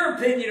get their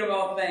opinion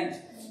about things.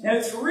 And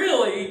it's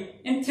really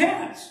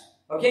intense.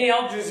 Okay,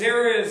 Al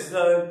Jazeera is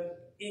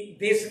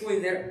basically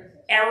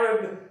their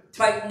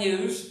Arab-type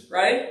news,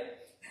 right?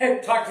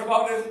 It talks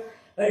about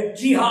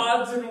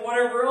jihads and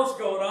whatever else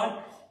going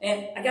on.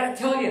 And I got to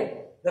tell you,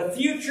 the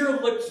future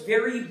looks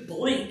very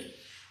bleak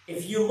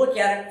if you look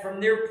at it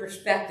from their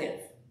perspective.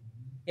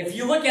 If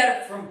you look at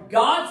it from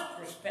God's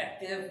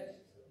perspective,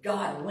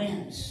 God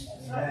wins.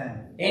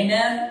 Amen.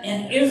 Amen.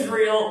 And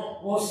Israel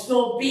will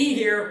still be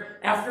here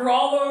after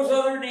all those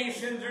other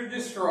nations are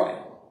destroyed.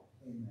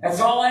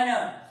 That's all I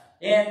know.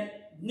 And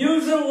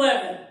News at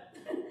 11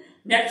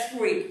 next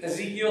week,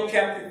 Ezekiel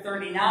chapter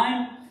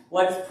 39.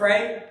 Let's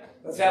pray.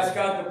 Let's ask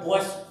God to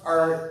bless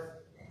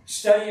our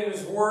study of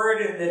His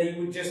Word, and that He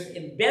would just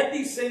embed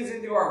these things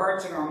into our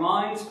hearts and our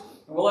minds.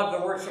 And we'll have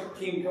the worship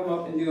team come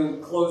up and do a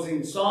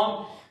closing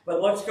song.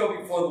 But let's go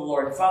before the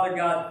Lord. Father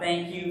God,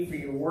 thank you for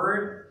your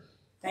Word.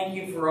 Thank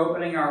you for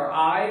opening our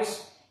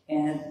eyes.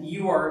 And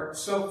you are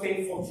so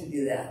faithful to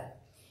do that.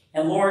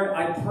 And Lord,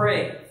 I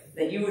pray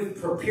that you would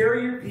prepare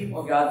your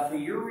people, God, for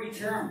your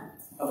return.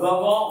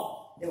 Above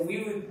all, that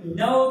we would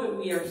know that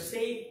we are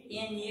safe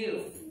in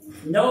you.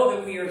 Know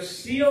that we are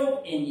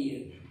sealed in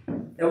you.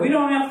 That we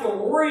don't have to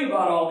worry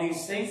about all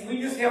these things. We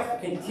just have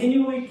to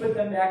continually put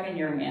them back in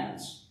your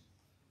hands.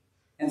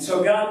 And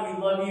so, God,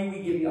 we love you. We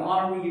give you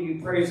honor. We give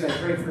you praise. I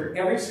pray for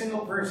every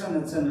single person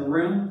that's in the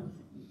room.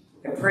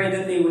 I pray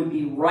that they would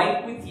be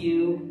right with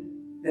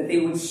you, that they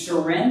would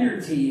surrender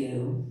to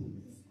you,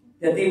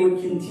 that they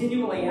would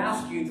continually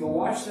ask you to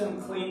wash them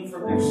clean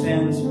from their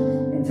sins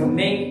and to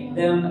make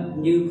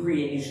them new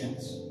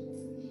creations.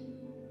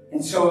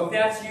 And so if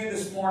that's you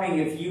this morning,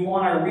 if you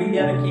want to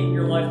rededicate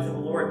your life to the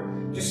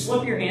Lord, just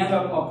slip your hand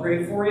up. I'll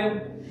pray for you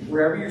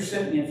wherever you're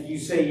sitting. If you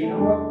say, you know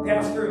what,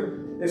 Pastor,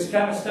 this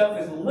kind of stuff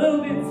is a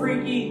little bit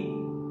freaky,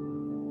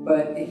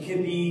 but it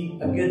could be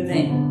a good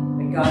thing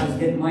that God is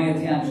getting my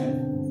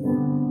attention.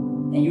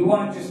 And you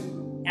want to just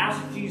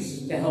ask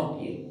Jesus to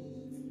help you.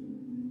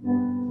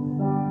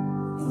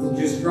 So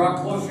just draw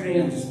closer to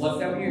Him. Just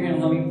lift up your hand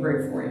and let me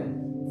pray for you.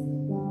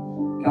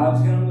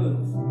 God's going to move.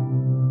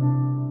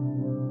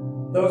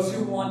 Those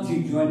who want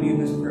to, join me in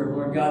this prayer.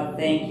 Lord God,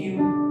 thank you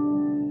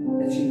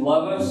that you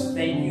love us.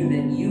 Thank you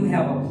that you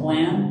have a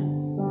plan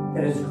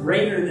that is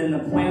greater than the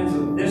plans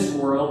of this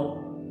world.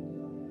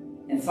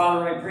 And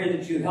Father, I pray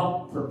that you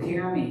help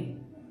prepare me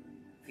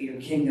for your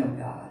kingdom,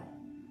 God.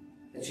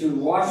 That you would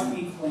wash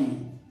me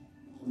clean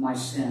of my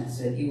sins.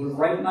 That you would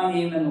write my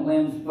name in the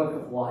Lamb's book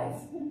of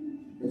life.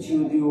 That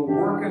you would do a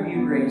work of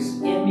your grace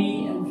in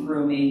me and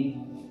through me.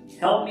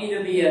 Help me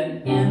to be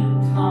an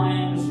end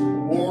times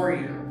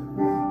warrior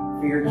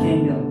for your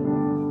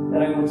kingdom.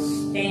 That I would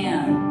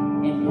stand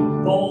and be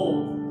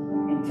bold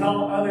and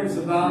tell others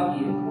about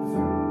you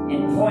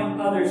and point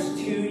others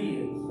to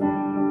you.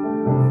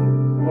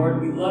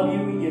 Lord, we love you,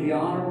 we give you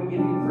honor, we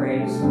give you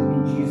praise.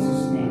 In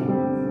Jesus' name,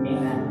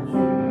 amen.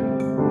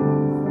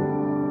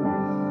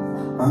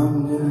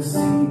 I'm gonna see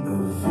a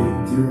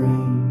victory.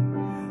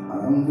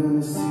 I'm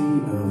gonna see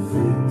a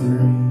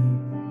victory.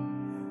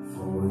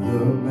 For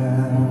the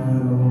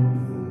battle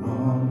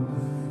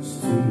belongs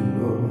to you,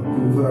 Lord. Can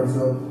we put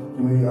ourselves,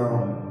 can we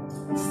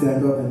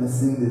stand up and let's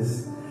sing this?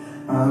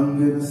 I'm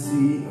gonna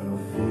see a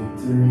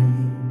victory.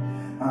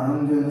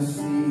 I'm gonna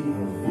see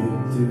a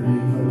victory.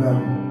 Come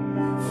on.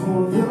 For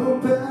the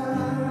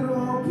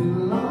battle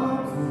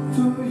belongs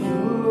to you,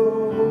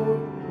 Lord.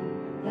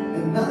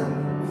 And I'm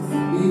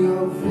gonna see a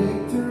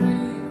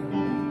victory.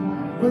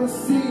 We'll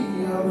see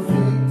a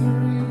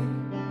victory.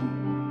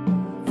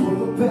 For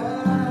the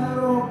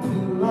battle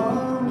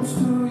belongs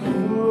to you,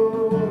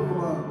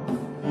 Lord.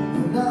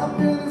 And I'm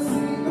gonna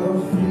see a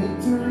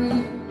victory.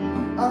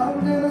 I'm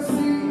gonna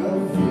see a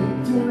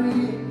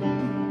victory.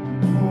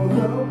 For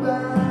the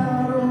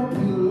battle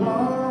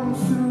belongs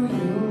to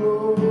you,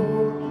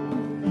 Lord.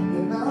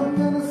 And I'm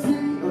gonna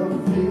see a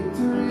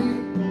victory.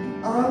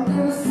 I'm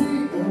gonna see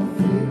a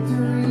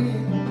victory.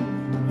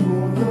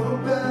 For the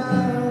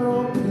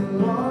battle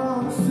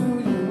belongs to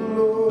you,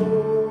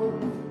 Lord.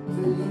 So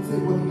you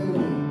take what the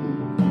enemy,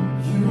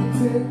 you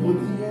take what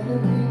the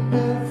enemy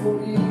meant for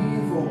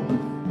evil,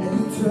 and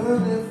you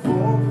turn it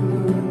for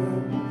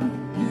good.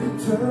 You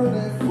turn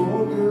it for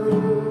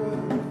good.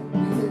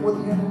 You take what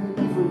the enemy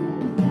meant for evil.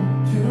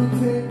 You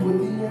take what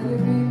the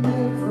enemy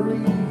meant for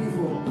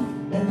evil,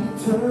 and you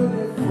turn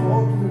it for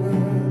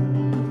good.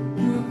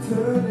 You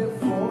turn it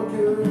for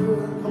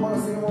good. Come on,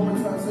 sing it one more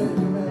time. Say it,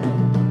 amen.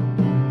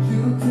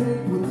 You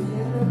take what the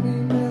enemy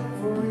meant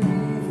for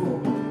evil,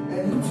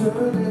 and you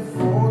turn it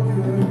for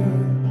good.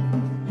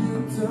 You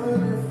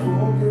turn it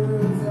for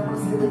good. Say,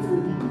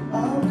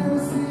 I'm gonna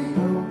see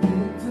a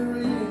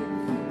victory.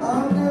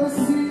 I'm gonna see a victory. I'm gonna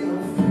see a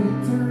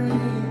victory.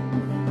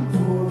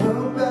 For the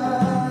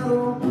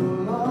battle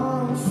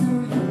belongs to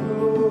you,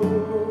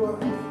 Lord.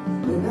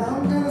 And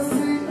I'm gonna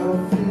see a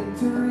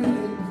victory.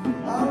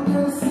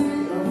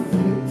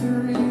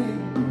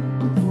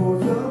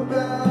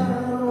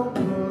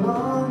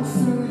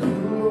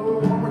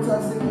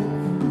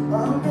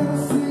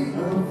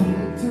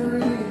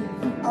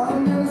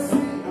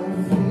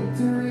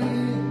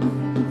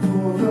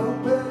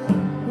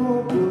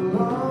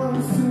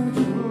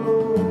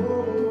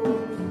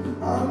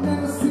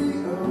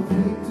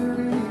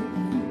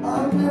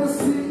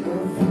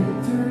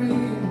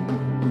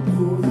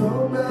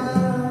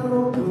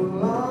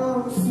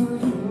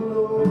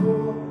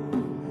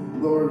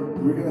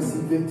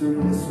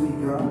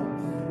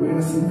 We're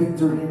going to see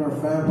victory in our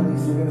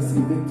families. We're going to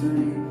see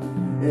victory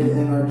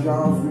in our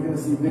jobs. We're going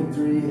to see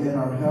victory in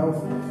our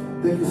health.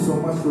 Thank you so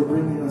much for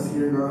bringing us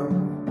here, God.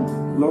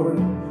 Lord,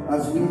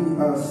 as we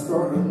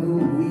start a new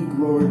week,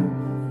 Lord,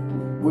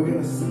 we're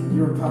going to see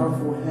your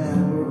powerful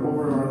hand, Lord,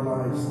 over our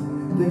lives.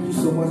 Thank you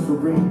so much for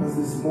bringing us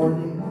this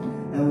morning.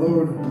 And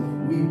Lord,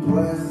 we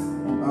bless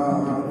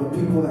the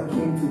people that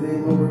came today,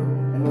 Lord.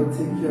 And Lord,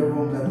 take care of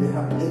them, that they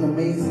have an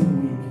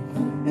amazing week.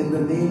 In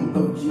the name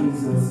of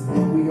Jesus.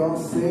 And we all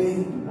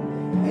say,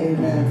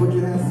 amen. Put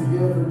your hands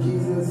together for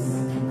Jesus.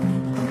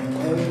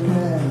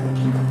 Amen.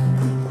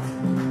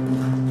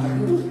 I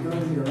think we're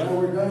done here, right?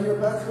 We're done here,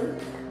 Pastor?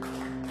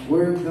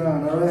 We're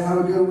done. All right, have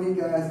a good week,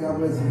 guys. God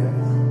bless you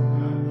guys.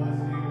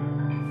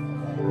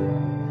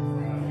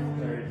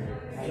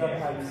 I love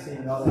how you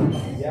sing all that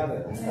together.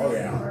 Oh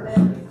yeah.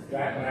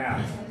 That map.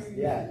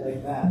 Yeah,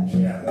 like that.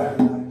 Yeah,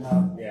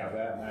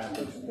 that map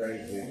was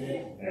crazy.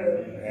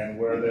 And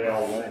where they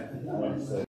all went once they